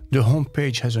 the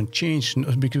homepage hasn't changed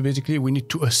because basically we need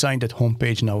to assign that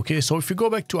homepage now, okay? So if we go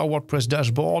back to our WordPress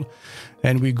dashboard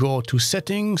and we go to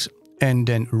settings and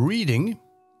then reading,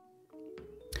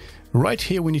 right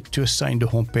here we need to assign the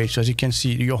homepage. So as you can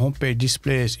see, your homepage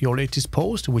displays your latest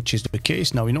post, which is the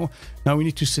case now, you know. Now we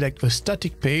need to select a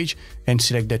static page and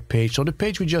select that page. So the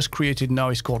page we just created now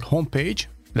is called homepage.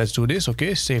 Let's do this,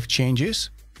 okay? Save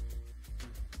changes.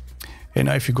 And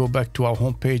now if you go back to our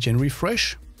homepage and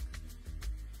refresh,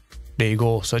 there you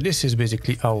go. So this is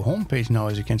basically our homepage now.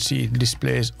 As you can see, it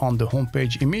displays on the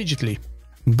homepage immediately.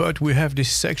 But we have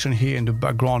this section here in the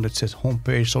background that says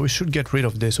homepage. So we should get rid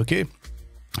of this, okay?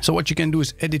 So what you can do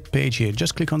is edit page here.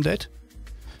 Just click on that.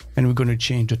 And we're going to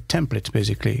change the template,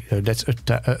 basically. That's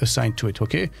assigned to it,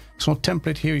 okay? So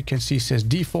template here, you can see it says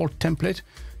default template.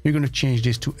 You're going to change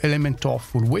this to Elementor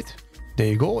full width. There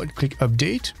you go. And click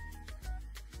update.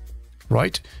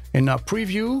 Right. And now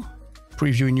preview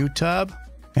new tab.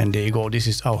 And there you go, this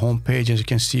is our home page. As you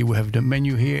can see, we have the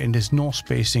menu here and there's no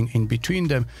spacing in between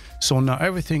them. So now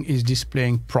everything is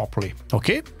displaying properly,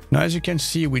 okay? Now, as you can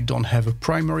see, we don't have a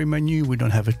primary menu, we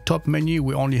don't have a top menu,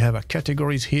 we only have our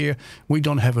categories here, we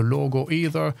don't have a logo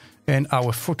either, and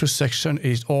our footer section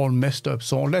is all messed up.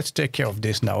 So let's take care of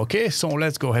this now, okay? So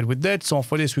let's go ahead with that. So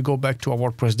for this, we go back to our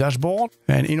WordPress dashboard,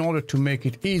 and in order to make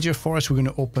it easier for us, we're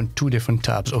going to open two different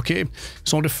tabs, okay?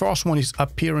 So the first one is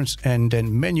appearance and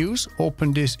then menus.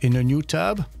 Open this in a new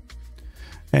tab,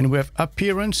 and we have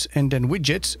appearance and then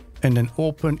widgets, and then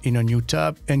open in a new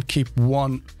tab and keep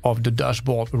one of the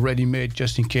dashboard ready-made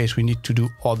just in case we need to do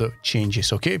other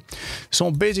changes, okay?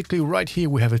 So basically right here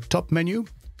we have a top menu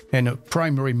and a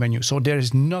primary menu. So there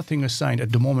is nothing assigned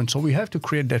at the moment. So we have to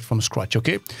create that from scratch,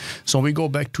 okay? So we go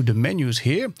back to the menus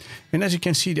here. And as you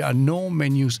can see, there are no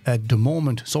menus at the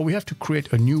moment. So we have to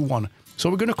create a new one.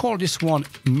 So we're going to call this one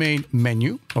main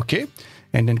menu, okay?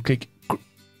 And then click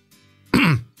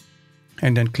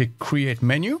create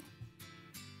menu.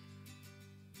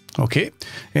 Okay,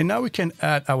 and now we can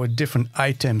add our different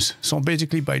items. So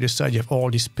basically by the side, you have all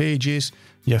these pages,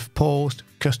 you have post,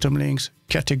 custom links,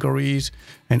 categories,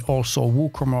 and also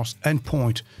WooCommerce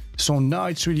endpoint. So now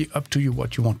it's really up to you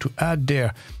what you want to add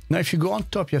there. Now, if you go on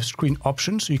top, you have screen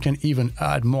options. You can even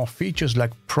add more features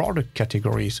like product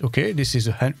categories. Okay, this is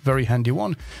a very handy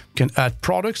one. You can add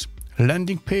products,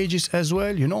 landing pages as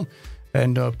well, you know,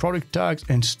 and product tags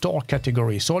and store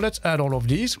categories. So let's add all of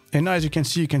these. And now, as you can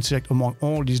see, you can select among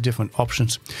all these different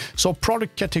options. So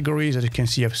product categories, as you can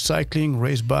see, you have cycling,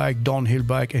 race bike, downhill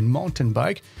bike, and mountain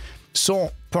bike.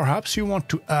 So perhaps you want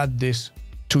to add this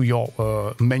to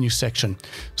your menu section.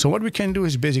 So what we can do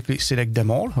is basically select them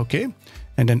all, okay?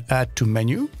 And then add to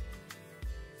menu.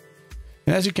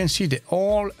 And as you can see, they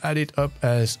all added up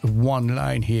as one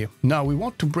line here. Now we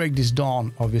want to break this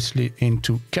down, obviously,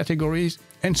 into categories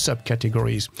and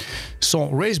subcategories. So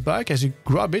race bike, as you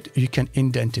grab it, you can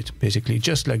indent it, basically,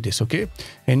 just like this, okay?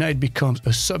 And now it becomes a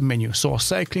submenu. So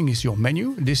cycling is your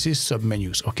menu. This is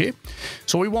submenus, okay?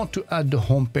 So we want to add the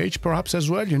home page, perhaps, as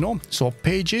well, you know? So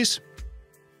pages,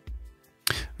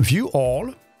 view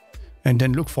all, and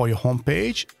then look for your home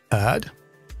page, add.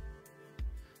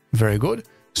 Very good.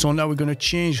 So now we're going to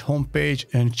change homepage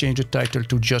and change the title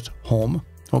to just home.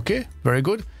 Okay, very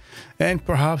good. And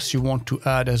perhaps you want to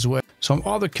add as well some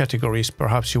other categories.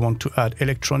 Perhaps you want to add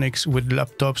electronics with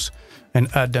laptops and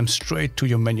add them straight to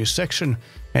your menu section.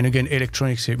 And again,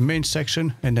 electronics main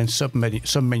section and then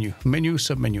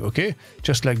submenu. Okay,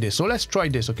 just like this. So let's try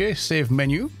this. Okay, save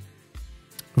menu.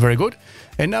 Very good.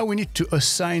 And now we need to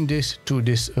assign this to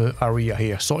this area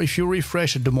here. So if you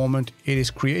refresh at the moment, it is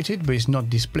created, but it's not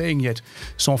displaying yet.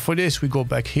 So for this, we go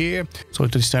back here. So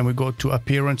this time we go to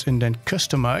appearance and then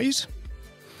customize.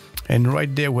 And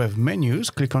right there we have menus.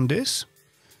 Click on this.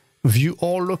 View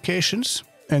all locations.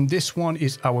 And this one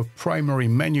is our primary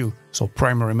menu. So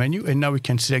primary menu. And now we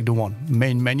can select the one,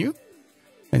 main menu.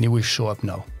 And it will show up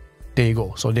now. There you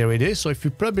go. So there it is. So if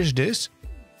you publish this,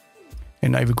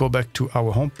 and now we go back to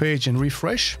our home page and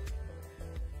refresh.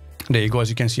 There you go. As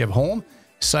you can see, I have home,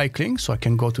 cycling. So I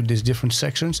can go to these different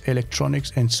sections,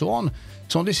 electronics, and so on.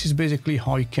 So this is basically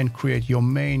how you can create your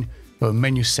main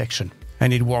menu section.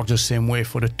 And it works the same way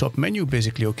for the top menu,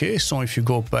 basically. Okay. So if you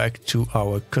go back to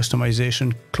our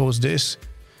customization, close this.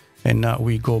 And now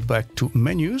we go back to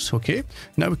menus. Okay.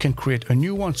 Now we can create a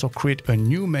new one. So create a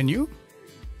new menu.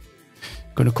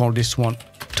 I'm going to call this one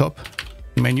top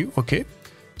menu. Okay.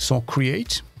 So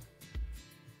create,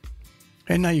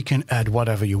 and now you can add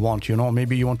whatever you want, you know,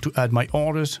 maybe you want to add my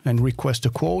orders and request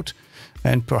a quote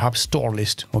and perhaps store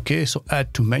list. Okay, so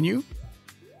add to menu.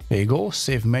 There you go,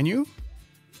 save menu.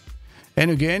 And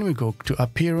again, we go to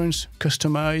appearance,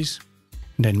 customize,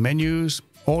 and then menus,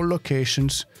 all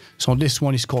locations. So this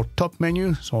one is called top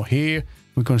menu. So here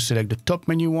we're going to select the top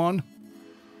menu one,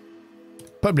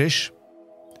 publish,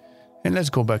 and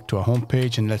let's go back to our home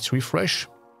page and let's refresh.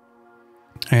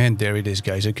 And there it is,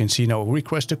 guys. You can see now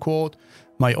request a quote,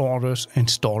 my orders, and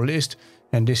store list.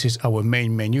 And this is our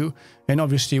main menu. And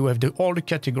obviously we have all the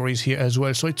categories here as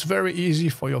well. So it's very easy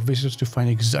for your visitors to find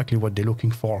exactly what they're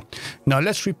looking for. Now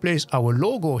let's replace our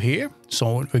logo here.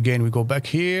 So again, we go back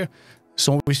here.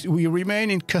 So we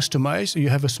remain in customize. You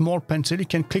have a small pencil, you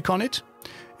can click on it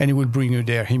and it will bring you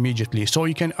there immediately. So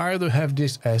you can either have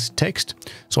this as text,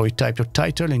 so you type your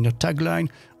title and your tagline,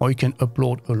 or you can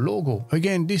upload a logo.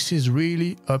 Again, this is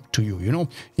really up to you. You know,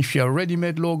 if you have a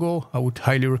ready-made logo, I would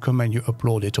highly recommend you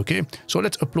upload it, okay? So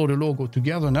let's upload a logo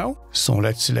together now. So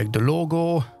let's select the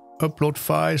logo, upload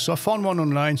file. So I found one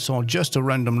online, so just a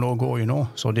random logo, you know.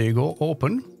 So there you go,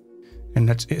 open, and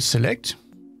let's select.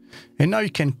 And now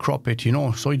you can crop it, you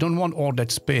know, so you don't want all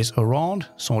that space around.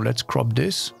 So let's crop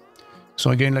this. So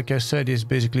again, like I said, it's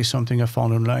basically something I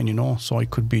found online, you know, so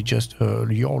it could be just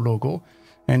your logo.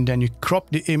 And then you crop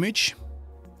the image.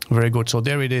 Very good. So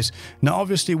there it is. Now,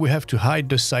 obviously, we have to hide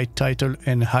the site title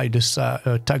and hide the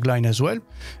tagline as well.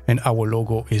 And our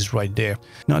logo is right there.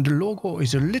 Now, the logo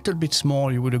is a little bit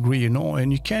small, you would agree, you know, and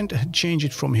you can't change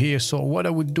it from here. So what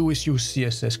I would do is use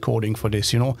CSS coding for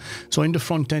this, you know. So in the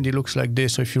front end, it looks like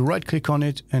this. So if you right click on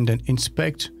it and then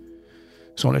inspect.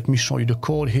 So let me show you the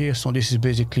code here. So this is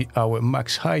basically our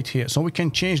max height here. So we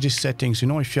can change these settings, you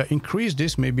know, if you increase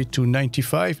this maybe to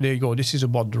 95, there you go. This is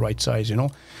about the right size, you know.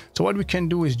 So what we can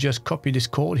do is just copy this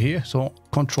code here. So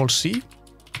Control C.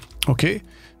 Okay.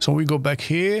 So we go back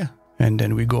here and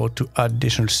then we go to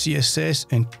additional CSS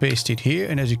and paste it here.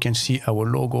 And as you can see, our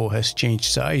logo has changed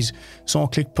size. So I'll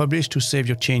click publish to save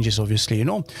your changes, obviously, you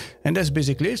know, and that's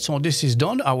basically it. So this is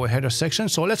done, our header section.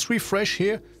 So let's refresh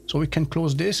here. So we can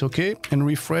close this, okay, and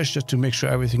refresh just to make sure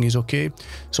everything is okay.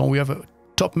 So we have a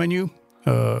top menu,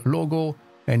 logo,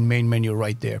 and main menu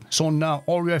right there. So now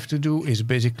all we have to do is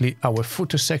basically our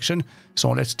footer section.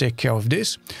 So let's take care of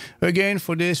this. Again,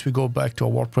 for this, we go back to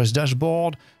our WordPress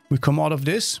dashboard. We come out of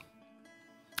this.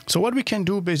 So what we can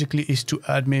do basically is to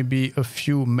add maybe a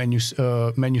few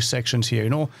menu sections here, you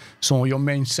know. So your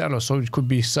main seller, so it could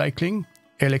be cycling,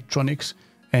 electronics,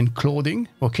 and clothing,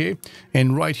 okay?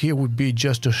 And right here would be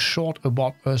just a short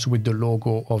about us with the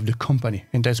logo of the company.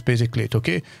 And that's basically it,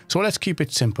 okay? So let's keep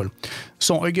it simple.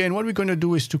 So again, what we're going to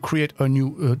do is to create a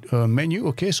new menu,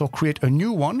 okay? So create a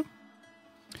new one.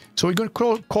 So we're going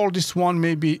to call this one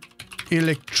maybe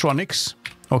electronics,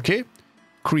 okay?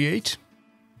 Create.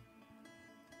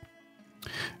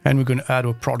 And we're going to add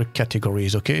our product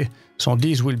categories, okay? So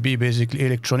these will be basically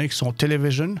electronics, so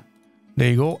television.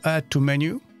 There you go, add to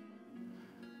menu.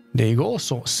 There you go,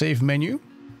 so save menu.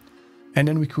 And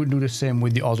then we could do the same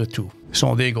with the other two.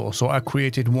 So there you go. So I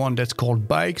created one that's called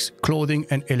bikes, clothing,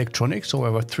 and electronics. So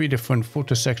I have 3 different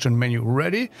footer section menu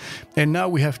ready. And now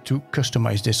we have to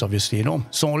customize this, obviously, you know.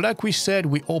 So like we said,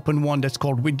 we open one that's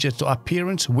called widget, so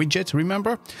appearance widget,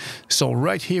 remember? So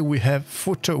right here we have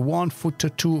footer 1, footer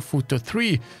 2, footer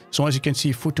 3. So as you can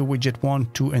see, footer widget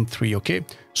 1, 2, and 3, okay?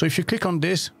 So if you click on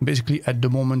this, basically at the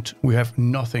moment we have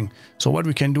nothing. So what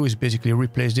we can do is basically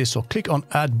replace this. So click on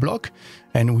add block,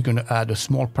 and we're going to add a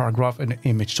small paragraph and an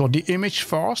image. So the image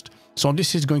first. So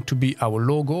this is going to be our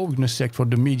logo. We're going to select for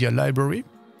the media library.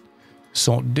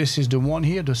 So this is the one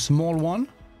here, the small one.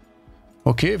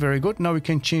 Okay, very good. Now we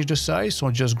can change the size. So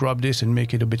just grab this and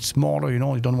make it a bit smaller. You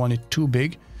know, you don't want it too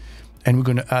big. And we're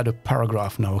going to add a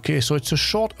paragraph now. Okay, so it's a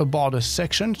short about a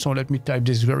section. So let me type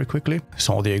this very quickly.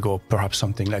 So there you go, perhaps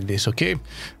something like this. Okay,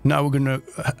 now we're going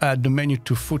to add the menu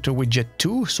to footer widget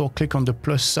 2. So click on the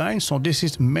plus sign. So this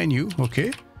is menu.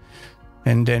 Okay,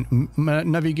 and then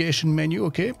navigation menu.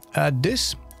 Okay, add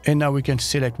this. And now we can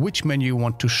select which menu you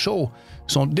want to show.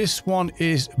 So this one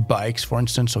is bikes, for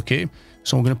instance. Okay,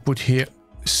 so I'm going to put here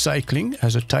cycling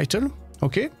as a title.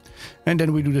 Okay, and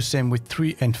then we do the same with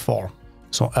 3 and 4.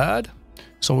 So add.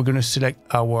 So we're going to select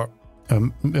our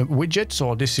widget.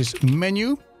 So this is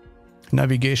menu,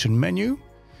 navigation menu.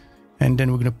 And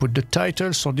then we're going to put the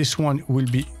title. So this one will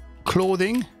be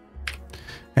clothing.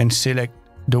 And select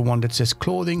the one that says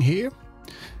clothing here.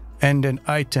 And then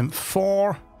item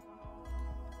 4.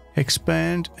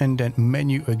 Expand. And then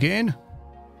menu again.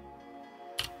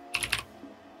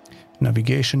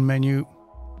 Navigation menu.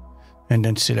 And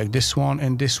then select this one,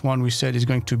 and this one we said is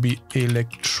going to be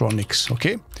electronics,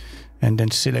 okay? And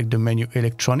then select the menu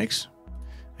electronics,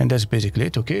 and that's basically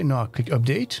it, okay? Now click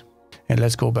update, and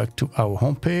let's go back to our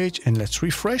home page, and let's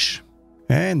refresh.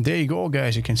 And there you go,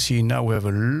 guys. You can see now we have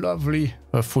a lovely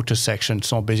footer section.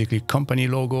 So basically company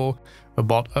logo,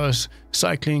 about us,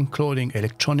 cycling, clothing,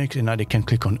 electronics, and now they can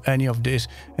click on any of this,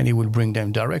 and it will bring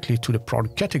them directly to the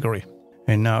product category.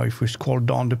 And now if we scroll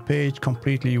down the page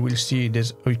completely, you will see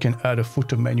this, we can add a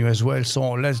footer menu as well.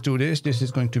 So let's do this. This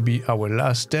is going to be our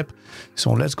last step.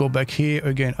 So let's go back here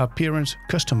again, appearance,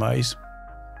 customize.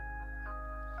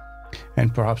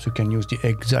 And perhaps we can use the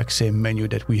exact same menu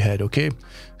that we had, okay?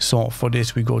 So for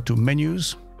this, we go to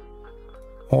menus,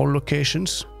 all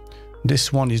locations.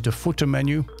 This one is the footer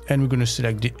menu, and we're going to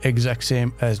select the exact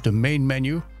same as the main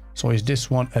menu. So it's this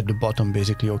one at the bottom,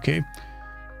 basically, okay?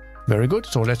 Very good.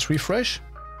 So let's refresh.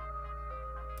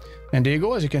 And there you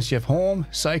go. As you can see, you have home,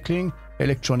 cycling,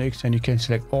 electronics, and you can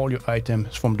select all your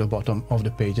items from the bottom of the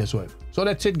page as well. So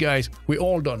that's it, guys. We're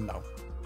all done now.